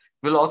area.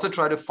 We'll also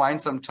try to find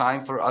some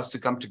time for us to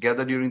come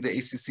together during the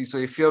ACC. So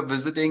if you're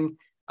visiting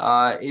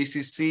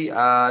ACC,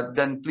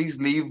 then please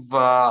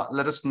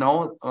let us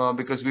know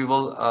because we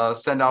will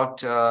send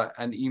out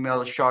an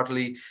email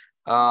shortly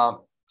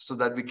so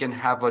that we can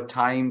have a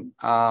time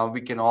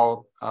we can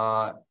all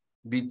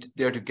be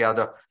there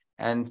together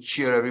and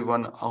cheer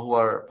everyone who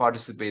are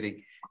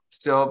participating.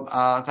 So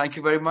thank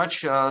you very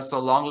much. So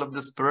long live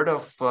the spirit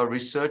of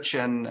research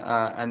and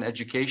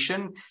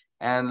education,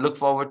 and look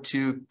forward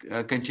to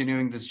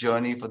continuing this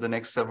journey for the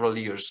next several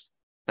years.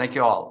 Thank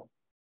you all.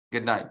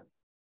 Good night.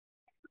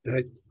 Good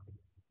night.